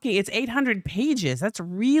it's 800 pages. That's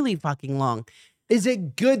really fucking long. Is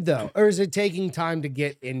it good though? Or is it taking time to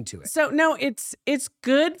get into it? So no, it's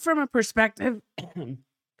good from a perspective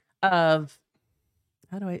of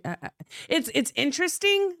how do it's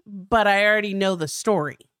interesting, but I already know the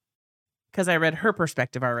story because I read her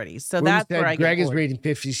perspective already. So that's where I Greg get is bored. reading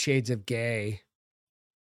 50 Shades of Gay.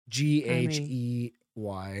 Ghey.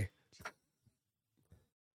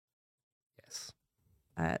 Yes.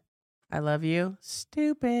 I love you.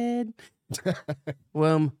 Stupid.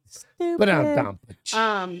 Womb. Stupid. But down.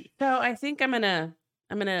 So I think I'm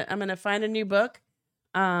gonna find a new book.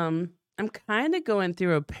 I'm kind of going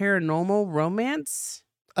through a paranormal romance.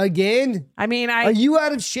 Again? I mean, Are you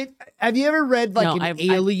out of shit? Have you ever read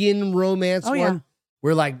alien romance one? Yeah.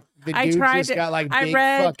 Where the dude just got big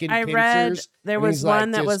fucking pincers. There was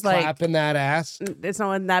one that was clapping that ass. It's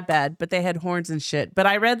not that bad, but they had horns and shit. But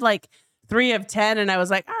I read 3 of 10 and I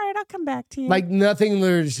was like, all right, I'll come back to you. Nothing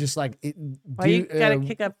there's just you gotta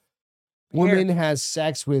kick up. Woman has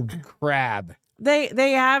sex with crab.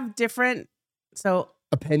 They have different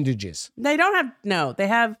appendages. They don't have they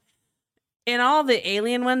have in all the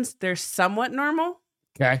alien ones, they're somewhat normal.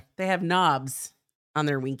 Okay. They have knobs on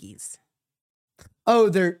their winkies.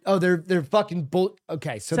 They're fucking bull.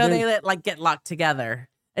 Okay, so they get locked together.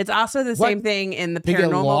 It's also the same thing in the They get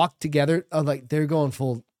paranormal. locked together. Oh, they're going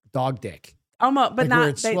full dog dick. Almost, but where not.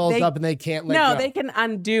 it swells up and they can't let go. They can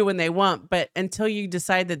undo when they want, but until you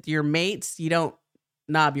decide that you're mates, you don't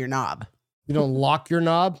knob your knob. You don't lock your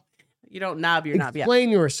knob. You don't knob your knob. Yeah. Explain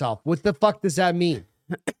yourself. What the fuck does that mean?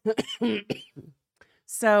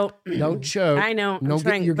 So don't choke. I know.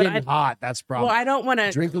 You're getting hot. That's the problem. Well, I don't want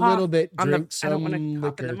to drink a little bit. Drink some I don't want to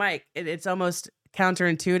cough in the mic. It's almost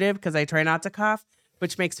counterintuitive because I try not to cough,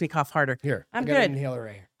 which makes me cough harder. Here, I'm got good. An inhaler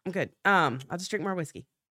right here. I'm good. I'll just drink more whiskey.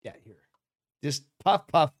 Yeah, here. Just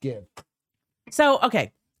puff, give. So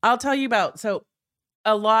okay, I'll tell you about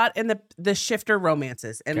a lot in the shifter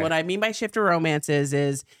romances, and what I mean by shifter romances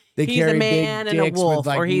is he's a man and a wolf,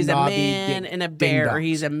 or he's a man and a bear, or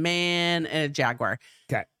he's a man and a jaguar.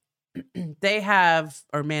 Okay. They have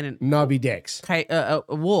man and knobby dicks. A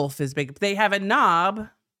wolf is big. They have a knob.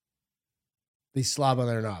 They slob on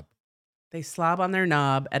their knob. They slob on their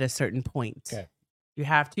knob at a certain point. Okay. You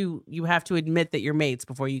have to admit that you're mates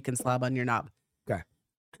before you can slob on your knob. Okay.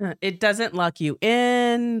 It doesn't lock you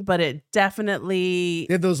in, but it definitely.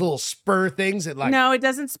 They have those little spur things that like. No, it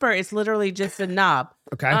doesn't spur. It's literally just a knob.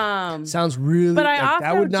 Okay. Sounds really. But I also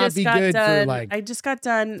that would not just be got good done, for like. I just got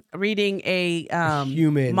done reading a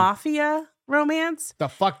human mafia romance. The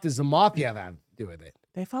fuck does the mafia have to do with it?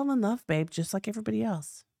 They fall in love, babe, just like everybody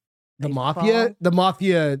else. The mafia. The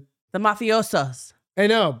mafiosos. I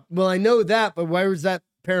know. Well, I know that, but why was that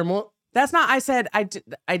paranormal? That's not. I said I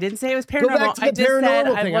didn't say it was paranormal. Go back to the I just paranormal said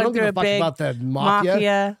thing. I I don't went give through a a fuck big about the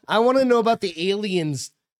mafia. I want to know about the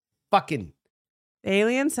aliens. Fucking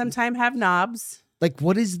aliens sometimes have knobs. Like,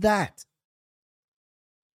 what is that?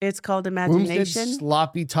 It's called Room imagination. said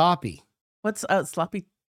sloppy toppy. What's sloppy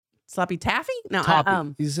taffy? No,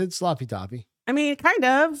 Toppy. He said sloppy toppy. I mean, kind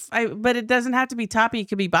of. But it doesn't have to be toppy. It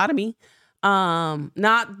could be bottomy.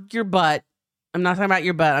 Not your butt. I'm not talking about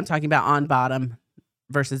your butt. I'm talking about on bottom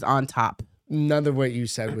versus on top. None of what you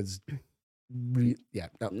said was. Yeah.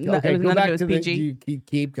 No. Okay, Go back to PG.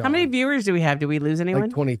 keep going. How many viewers do we have? Do we lose anyone?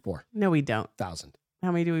 Like 24,000. No, we don't.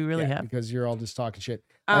 How many do we really have? Because you're all just talking shit.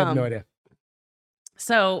 I have no idea.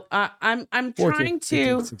 So I'm 14, trying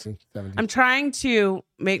 15, 16, 17. I'm trying to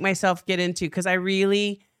make myself get into because I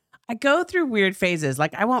go through weird phases.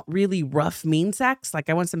 Like I want really rough, mean sex. Like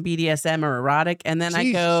I want some BDSM or erotic, and then Jesus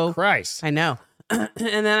I go. Christ. I know, and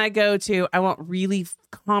then I go to I want really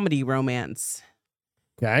comedy romance.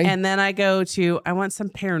 Okay. And then I go to I want some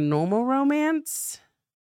paranormal romance,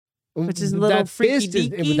 which is a little freaky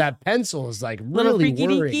deaky. With that pencil is like Little really freaky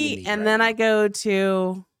worrying deaky, me and right then now. I go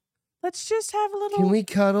to let's just have a little. Can we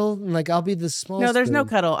cuddle? Like I'll be the small. No, there's no spoon.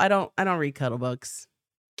 cuddle. I don't read cuddle books.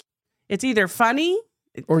 It's either funny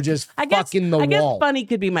Or just I guess fucking the wall. funny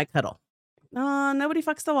could be my cuddle. Nobody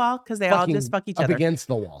fucks the wall because they all just fuck each up other against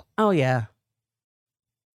the wall. Oh yeah.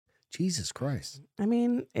 Jesus Christ. I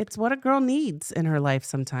mean, it's what a girl needs in her life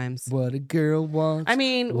sometimes. What a girl wants. I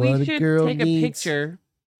mean, what we a should girl take needs. a picture.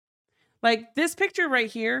 Like this picture right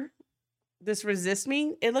here, this resist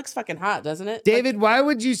me. It looks fucking hot, doesn't it? David, why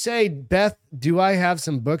would you say, Beth, do I have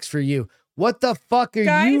some books for you? What the fuck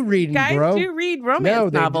are you reading, guys bro? Do read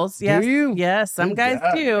romance novels. Do Yes. you? Yes, some guys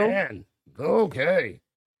do. Man. Okay.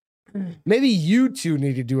 Maybe you two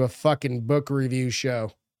need to do a fucking book review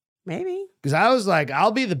show. Maybe. Because I was like,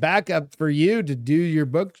 I'll be the backup for you to do your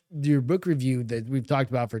book review that we've talked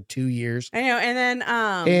about for 2 years. I know. And then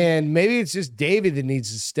and maybe it's just David that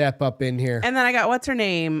needs to step up in here. And then I got what's her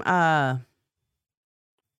name?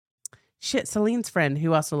 Celine's friend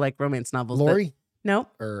who also liked romance novels. Lori? Nope.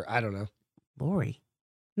 Or I don't know. Lori.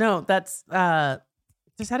 No, that's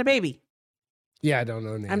just had a baby. Yeah, I don't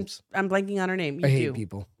know names. I'm blanking on her name. You I hate do.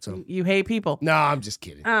 people. So You hate people. no, I'm just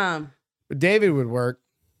kidding. But But David would work.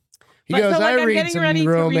 He But goes, so, like, I I'm read getting some ready to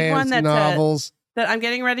read one romance that's novels. that I'm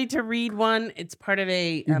getting ready to read one. It's part of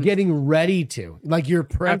a. You're getting ready to. Like you're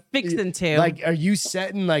prep. I'm fixing to. Like, are you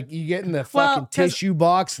setting, like, you getting the Well, fucking tissue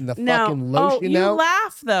box and the fucking Oh, lotion you out?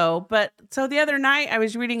 laugh though. But so the other night I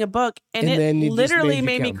was reading a book and then it it just literally made you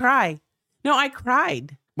made me come. cry. No, I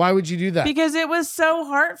cried Why would you do that? because it was so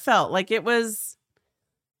heartfelt. Like it was.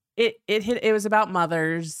 It was about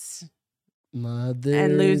mothers. Mothers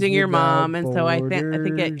And losing your without mom, and so I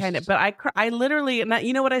think it kind of. But I literally,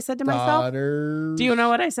 you know what I said to myself? Daughters. Do you know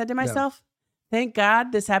what I said to myself? Thank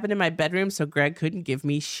God this happened in my bedroom, so Greg couldn't give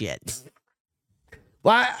me shit.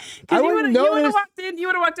 Why? I You wouldn't would know have this. walked in. You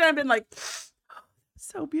would have walked in and been like,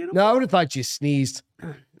 so beautiful. No, I would have thought you sneezed. All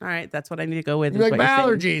right, that's what I need to go with. You're is like, what my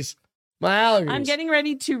you're saying. allergies. My allergies. I'm getting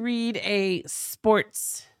ready to read a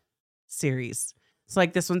sports series. So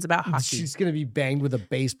like this one's about hockey. She's gonna be banged with a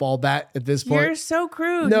baseball bat at this point. You're so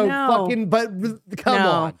crude. no, No, fucking. But come No,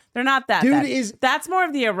 on, they're not that. dude bad. That's more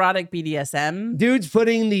of the erotic BDSM. dude's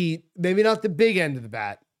putting the maybe not the big end of the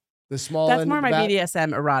bat, the small That's end more of the my bat.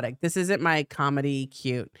 BDSM erotic. This isn't my comedy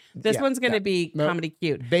cute. This Yeah, one's going to yeah. be No. comedy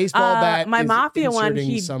cute. Baseball bat. My is mafia one, inserting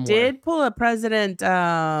he somewhere. did pull a president,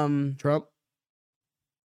 Trump.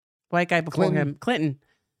 white guy before Clinton. him, Clinton.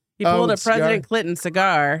 He Oh, pulled a with cigar? President Clinton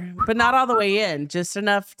cigar, but not all the way in, just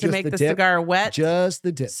enough to Just make the the tip? cigar wet Just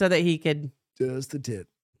the tip. so that he could Just the tip.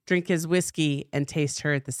 drink his whiskey and taste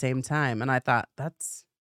her at the same time. And I thought,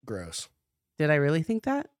 Gross. did I really think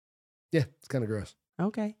that? Yeah, it's kind of gross.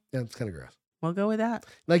 Okay, Yeah, it's kind of gross. we'll go with that.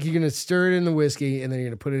 Like you're gonna stir it in the whiskey and then you're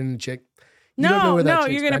gonna put it in the chick. You don't know No, where that no,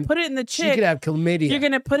 chick's you're going been. to put it in the She chick. could have chlamydia. You're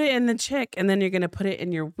going to put it in the chick and then you're going to put it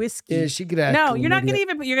in your whiskey. Yeah, she could have. No, you're not chlamydia. going to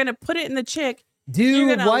even, but you're going to put it in the chick. Do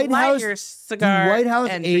You're gonna White light House? your Do cigar White House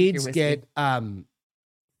and drink your aides whiskey. get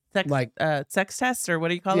sex, like sex tests or what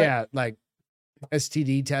do you call it? yeah, like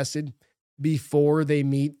STD tested? before they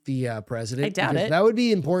meet the president? I doubt Because it. that would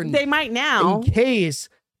be important They might now. in case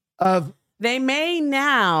of. They may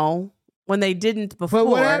now when they didn't But before.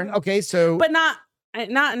 what happened? Okay, so But not in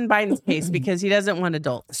Biden's case because he doesn't want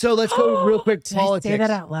adults. so let's go real quick. Did Politics. I say that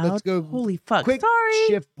out loud? Let's go. Holy fuck! Quick Sorry.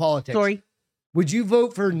 shift politics. Sorry. Would you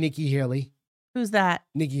vote for Nikki Haley? Who's that?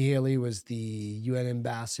 Nikki Haley was the UN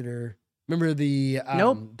ambassador. Remember the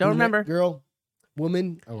Nope, don't remember.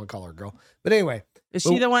 Woman. I don't want to call her girl, but anyway, Is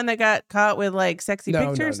she the one that got caught with like sexy No,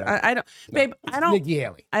 pictures? no. I don't, No, babe. I don't. Nikki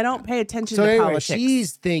Haley. I don't pay attention So to anyway, politics.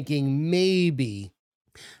 she's thinking maybe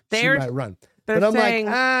she They're might run, they're but I'm saying,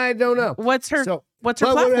 like, I don't know. what's her So what's her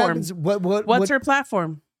what platform? happens- What's her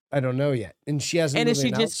platform? I don't know yet, and she hasn't. And is really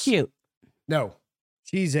she announced. just cute? No,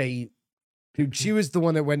 she's a. Dude, she was the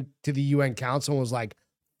one that went to the UN Council and was like,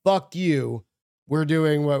 "Fuck you, we're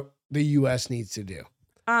doing what the U.S. needs to do."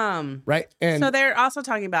 Right, and So they're also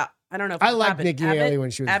talking about. I don't know. If I it's liked Abbott. Nikki Haley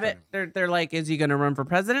when she was Abbott. They're like, is he going to run for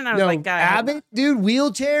president? I was no, like, guy, Abbott, dude,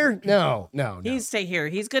 wheelchair? No. He's stay here.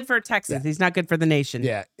 He's good for Texas. Yeah. He's not good for the nation.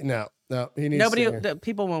 Yeah, no. He needs Nobody, to-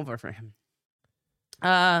 people won't vote for him.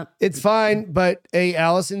 It's fine, but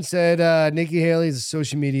Allison said Nikki Haley is a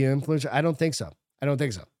social media influencer. I don't think so.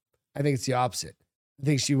 I think it's the opposite. I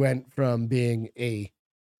think she went from being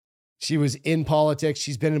she was in politics.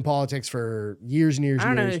 She's been in politics for years and years I and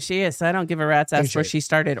don't know who years. she is, so I don't give a rat's ass where she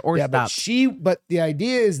started or Yeah, but stopped. but the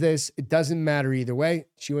idea is this: it doesn't matter either way.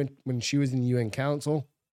 She went when she was in the UN Council.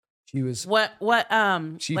 She was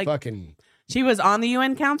She fucking. she was on the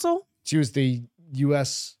UN Council She was the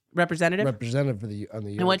U.S. representative. representative for the on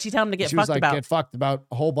the UN. And what'd she tell him to get she was fucked like about? get fucked about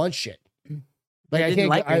a whole bunch of shit. They I didn't can't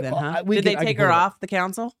like get- her then, huh? we Did could- they I take could her put it off the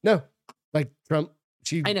council? No, like Trump.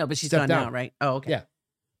 She I know, but she's stepped gone down. now, right? Oh, okay.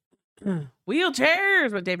 Yeah.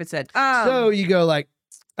 Wheelchairs, what David said. So you go like,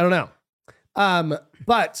 I don't know.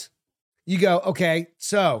 But you go, okay,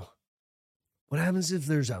 so what happens if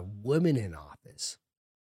there's a woman in office?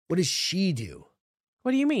 What does she do?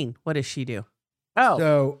 What do you mean? What does she do? Oh,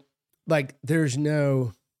 So like there's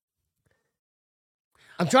no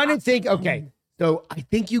I'm trying to think, okay. So I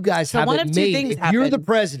think you guys So have one it of two made. things If you're the happen.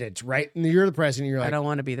 president, right? And you're the president, you're I like, don't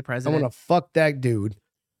want to be the I president. want to fuck that dude.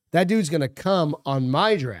 That dude's gonna come on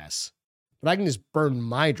my dress, but I can just burn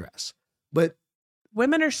my dress. But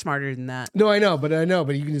Women are smarter than that. no, I know, but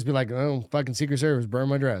you can just be like, oh, fucking Secret Service, burn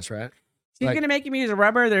my dress, right? She's Like- going to make him use a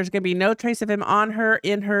rubber. There's going to be no trace of him on her,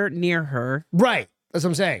 in her, near her. Right. That's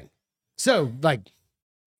what I'm saying. So, like,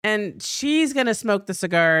 And she's going to smoke the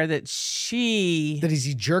cigar that does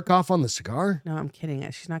he jerk off on the cigar? No, I'm kidding.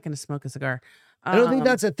 She's not going to smoke a cigar. I don't think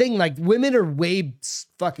that's a thing. Like, women are way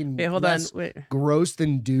fucking Wait, hold on. less Wait. gross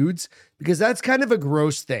than dudes because that's kind of a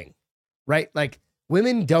gross thing, right? Like,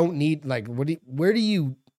 women don't need, like, where do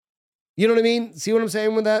you know what I mean? See what I'm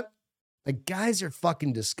saying with that? Like, guys are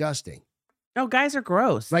fucking disgusting. No, guys are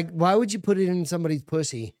gross. Like, why would you put it in somebody's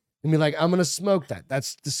pussy and be like, I'm gonna smoke that?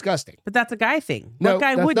 That's disgusting. But that's a guy thing. No, What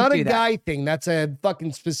guy that's wouldn't not do a that? guy thing. That's a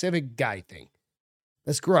fucking specific guy thing.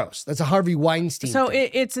 That's gross. That's a Harvey Weinstein So thing.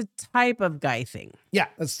 it's a type of guy thing. Yeah,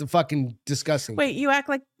 that's the fucking disgusting. Wait, you act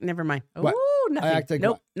like never mind. What? Ooh, nothing. act like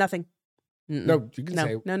nope, what? nothing. Mm-mm. No, you can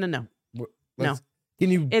say. no. No. No. Can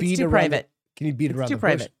you It's beat too around private. Can you beat It's around too the bush?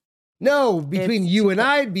 private. No, between It's you too and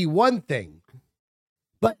I, it'd be one thing.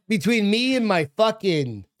 But between me and my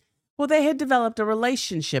fucking Well, they had developed a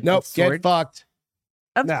relationship. nope, of get sorts. fucked.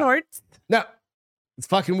 Of No. sorts. No, it's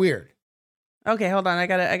fucking weird. Okay, hold on. I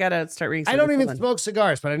gotta start reading. I don't something. even Hold on. smoke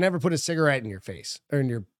cigars, but I never put a cigarette in your face or in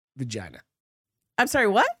your vagina. I'm sorry.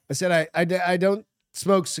 What? I said I don't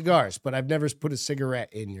smoke cigars, but I've never put a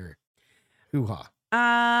cigarette in your hoo-ha.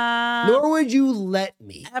 Nor would you let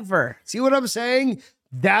me. Ever. See what I'm saying?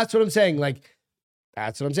 That's what I'm saying. Like,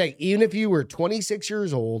 that's what I'm saying. Even if you were 26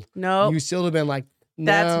 years old, No. you still have been like,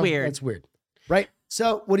 no, That's weird. That's weird. Right?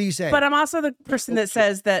 So what are you saying? But I'm also the person that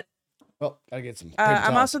says that. well, gotta get some paper I'm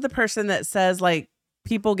towels. also the person that says like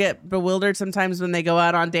people get bewildered sometimes when they go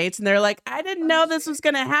out on dates and they're like, I didn't know this was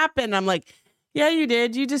gonna happen. I'm like, yeah, you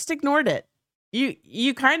did. You just ignored it.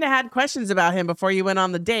 You kind of had questions about him before you went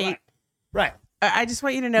on the date. Right. I just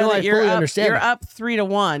want you to know No, I that you're fully up. understand You're that. up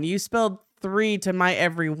 3-1. You spilled 3 to my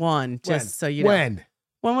every one. Just so you know. When?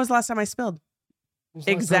 When was the last time I spilled? When was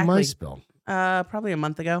the last time I Exactly. spilled? Probably a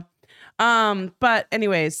month ago. But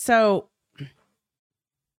anyways, so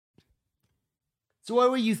So what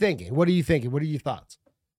were you thinking? What are you thinking? What are your thoughts?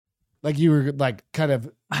 Like you were like kind of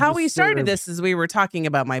how we started disturbed. this is we were talking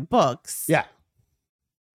about my books. Yeah.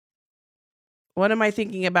 What am I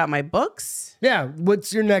thinking about my books? Yeah.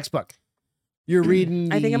 What's your next book? You're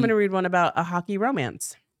reading. I think I'm going to read one about a hockey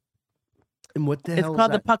romance. And what the It's hell?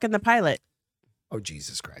 called is The Puck and the Pilot. Oh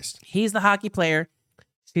Jesus Christ! He's the hockey player.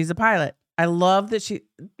 She's a pilot. I love that she.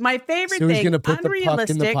 My favorite So thing. he's gonna put the puck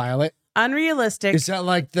in the pilot. Unrealistic. Is that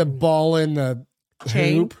like the ball in the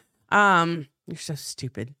chain? hoop? You're so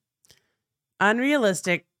stupid.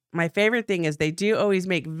 Unrealistic. My favorite thing is they do always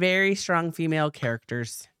make very strong female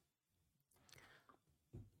characters.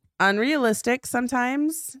 Unrealistic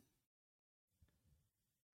sometimes.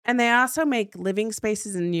 And they also make living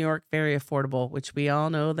spaces in New York very affordable, which we all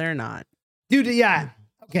know they're not. Dude, yeah.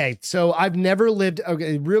 Okay, so I've never lived.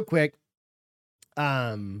 Okay, real quick.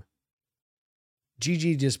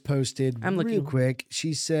 Gigi just posted real quick.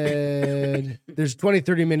 She said there's a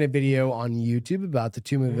 20-30 minute video on YouTube about the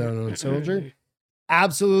Tomb of the Unknown Soldier.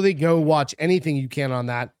 Absolutely go watch anything you can on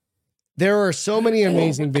that. There are so many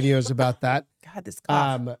amazing videos about that. God, this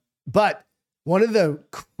cough. But one of the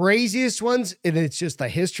craziest ones, and it's just the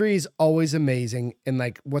history is always amazing, and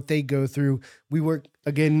like what they go through. So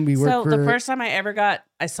the first time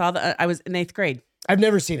I saw I was in 8th grade. I've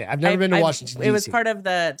never seen it. I've never been to Washington, D.C. It was part of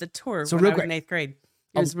the tour so when real I was in 8th grade.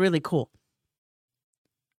 It was really cool.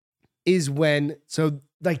 Is when, so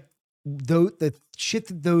like the shit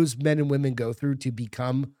that those men and women go through to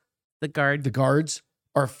become the guards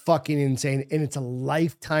are fucking insane. And it's a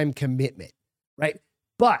lifetime commitment, right?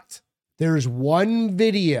 But there's one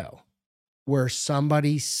video where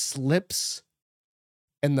somebody slips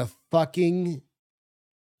and the fucking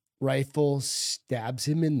rifle stabs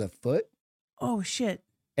him in the foot. Oh, shit.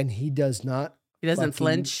 And he does not. He doesn't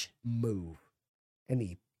flinch. Move. And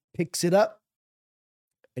he picks it up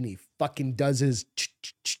and he fucking does his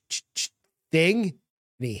thing and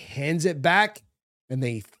he hands it back and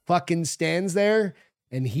then he fucking stands there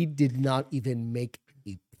and he did not even make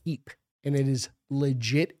a peep. And it is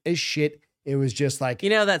legit as shit. It was just like,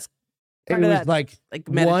 that's it was like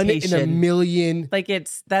one in a million. Like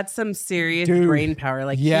that's some serious brain power.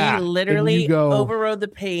 Like he literally overrode the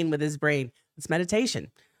pain with his brain. It's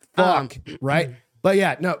meditation. Fuck, right? But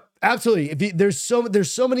yeah, no, absolutely. There's so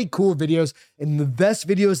many cool videos, and the best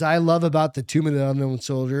videos I love about the Tomb of the Unknown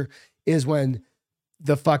Soldier is when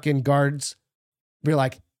the fucking guards be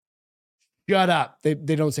like, "Shut up." They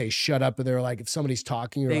don't say "shut up," but they're like, if somebody's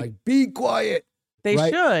talking, you're like, "Be quiet." They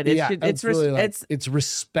should. It's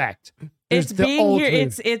respect. It's being here.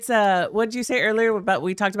 It's what did you say earlier about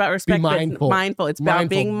we talked about respect? Be mindful. It's about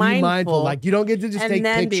being mindful. Be mindful. Like you don't get to just take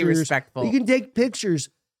pictures. Be respectful. You can take pictures,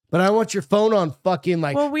 but I want your phone on fucking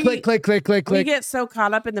like click. We get so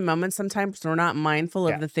caught up in the moment sometimes we're not mindful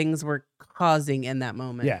of the things we're causing in that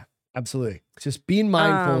moment. Yeah, absolutely. Just being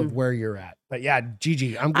mindful of where you're at. But yeah,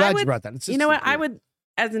 Gigi, I'm glad you brought that. It's just what? I would,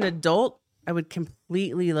 as an adult, I would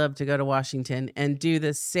completely love to go to Washington and do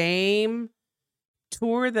the same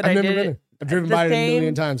tour that I did. I've driven by it a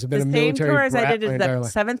million times. I've been a military tour as I did in the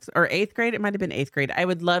 7th or 8th grade. It might have been 8th grade. I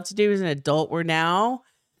would love to do as an adult. Where now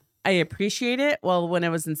I appreciate it. Well, when I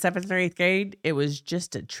was in 7th or 8th grade, it was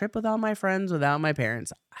just a trip with all my friends without my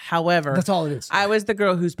parents. However, that's all it is. I was the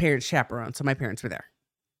girl whose parents chaperoned, so my parents were there.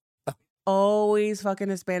 Always fucking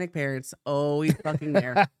Hispanic parents. Always fucking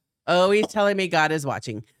there. Always telling me God is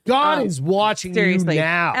watching. God is watching seriously. You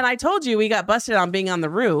now. And I told you we got busted on being on the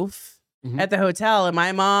roof at the hotel. And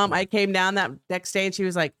my mom, I came down that next day and she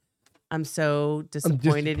was like, I'm so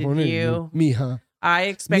disappointed in you. Mija. I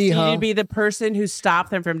expect you to be the person who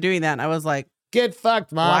stopped them from doing that. And I was like, get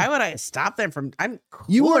fucked, Mom. Why would I stop them from? I'm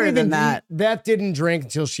cooler than that. Beth didn't drink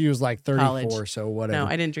until she was like 34, college. So whatever. No,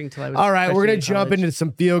 I didn't drink till I was. All right, we're going to jump into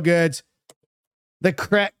some feel goods. The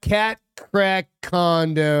cat crack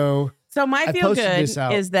condo. So my feel good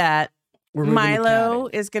is that Milo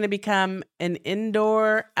is going to become an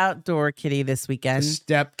indoor-outdoor kitty this weekend.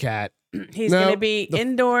 Step cat. He's going to be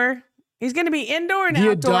indoor. He's going to be indoor and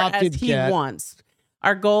outdoor as he wants.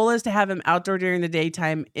 Our goal is to have him outdoor during the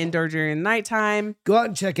daytime, indoor during the nighttime. Go out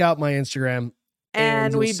and check out my Instagram.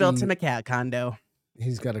 And we built him a cat condo.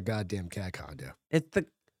 He's got a goddamn cat condo.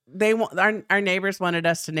 Our neighbors wanted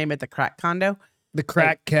us to name it the crack condo. The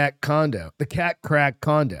crack cat condo. The cat crack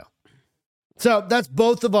condo. So that's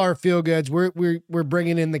both of our feel goods. We're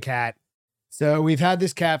bringing in the cat. So we've had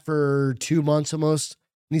this cat for 2 months almost.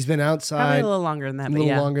 And he's been outside. Probably a little longer than that. A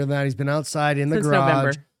little longer than that. He's been outside in the garage,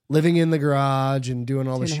 November. Living in the garage and doing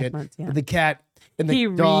all the shit. Months, yeah. The cat and the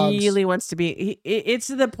dogs. He really wants to be. It's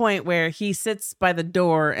to the point where he sits by the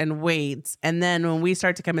door and waits. And then when we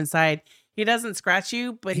start to come inside, he doesn't scratch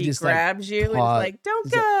you, but he grabs you and is like,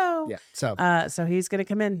 don't go. Yeah. So he's going to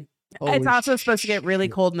come in. It's also supposed to get really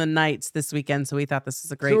cold in the nights this weekend. So we thought this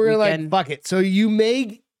was a great weekend. Like, fuck it. So you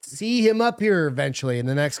may see him up here eventually in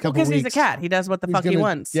the next couple weeks. Because he's a cat. He does what the fuck he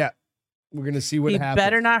wants. Yeah. We're going to see what happens. He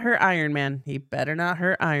better not hurt Iron Man.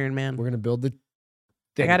 We're going to build the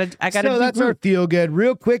thing. I gotta so that's our feel good.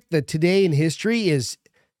 Real quick, the today in history is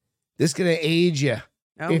This is going to age you.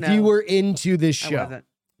 Oh, If no. you were into this I show. wasn't.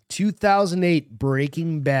 2008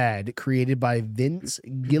 Breaking Bad, created by Vince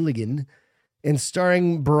Gilligan and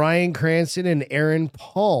starring Bryan Cranston and Aaron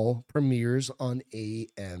Paul, premieres on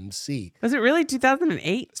AMC. Was it really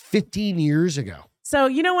 2008? It's 15 years ago. So,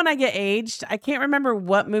 you know, when I get aged, I can't remember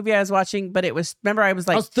what movie I was watching, but it was, remember, I was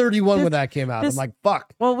I like, was 31 when that came out. I'm this- like,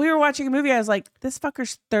 fuck. well, we were watching a movie. I was like, this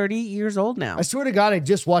fucker's 30 years old now. I swear to God, I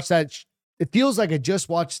just watched that. It feels like I just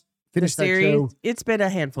finished that series. show. It's been a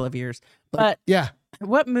handful of years. But Yeah.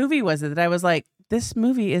 what movie was it that I was like, this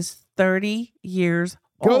movie is 30 years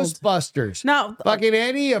old? Ghostbusters. No. Fucking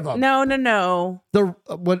any of them. No.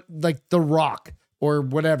 The Rock or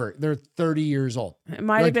whatever. They're 30 years old. It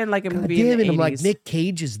might have been like a God movie in damn the it. 80s. I'm like, Nick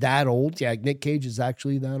Cage is that old? Yeah, Nick Cage is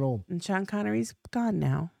actually that old. And Sean Connery's gone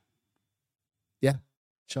now. Yeah.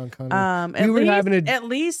 Sean Connery. At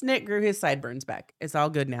least Nick grew his sideburns back. It's all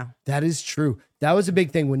good now. That is true. That was a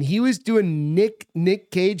big thing. When he was doing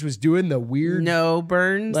Nick Cage was doing the weird No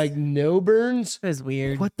burns. like no burns. It was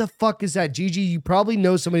weird. What the fuck is that? Gigi, you probably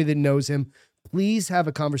know somebody that knows him. Please have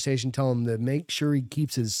a conversation. Tell him to make sure he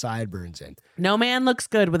keeps his sideburns in. No man looks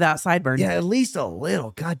good without sideburns. Yeah, at least a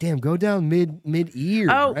little. Goddamn, go down mid ear.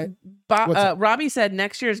 Oh, right? Robbie said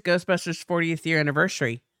next year's Ghostbusters 40th year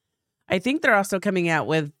anniversary. I think they're also coming out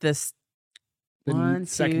with this The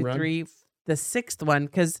second run? the sixth one,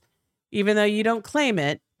 because even though you don't claim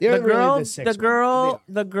it, They the aren't really girl, the sixth the one. girl,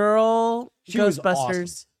 They the girl She was Ghostbusters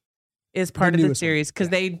awesome. is part The of the newest one, series because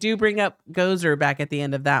yeah. they do bring up Gozer back at the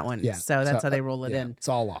end of that one. Yeah, So that's how they roll it yeah, in. It's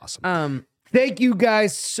all awesome. Um, Thank you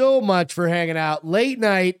guys so much for hanging out late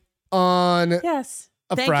night on yes.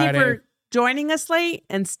 a Thank Friday. you for joining us late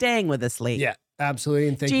and staying with us late. Yeah, absolutely.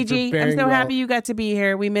 And thank you Gigi, for bearing I'm so well. happy you got to be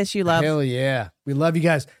here. We miss you, love. Hell yeah. We love you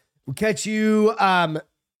guys. We'll catch you.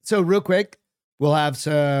 So real quick, we'll have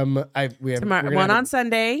some we're Tomorrow, gonna one have on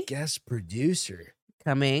Sunday a guest producer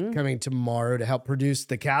coming. coming tomorrow to help produce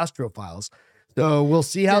the Castro files. So we'll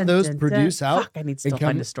see how Dun, those dun, produce dun. out. Fuck, I need to and still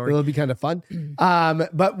find a story. It'll be kind of fun.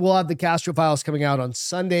 But we'll have the Castro files coming out on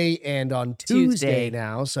Sunday and on Tuesday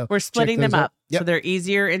now. So We're splitting check them those up out. Yep. so they're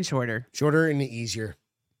easier and shorter. Shorter and easier.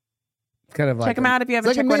 Kind of like Check them out if you it's haven't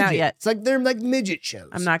like a checked one out midget. yet. It's like they're like midget shows.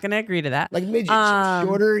 I'm not going to agree to that. like midget shows.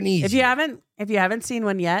 Shorter and easier. If you haven't seen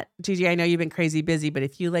one yet, Gigi, I know you've been crazy busy, but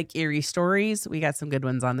if you like eerie stories, we got some good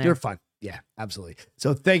ones on there. They're fun. Yeah, absolutely.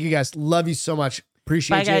 So thank you guys. Love you so much.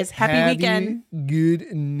 Appreciate Bye, you. guys. Happy weekend.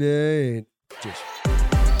 Good night. Cheers.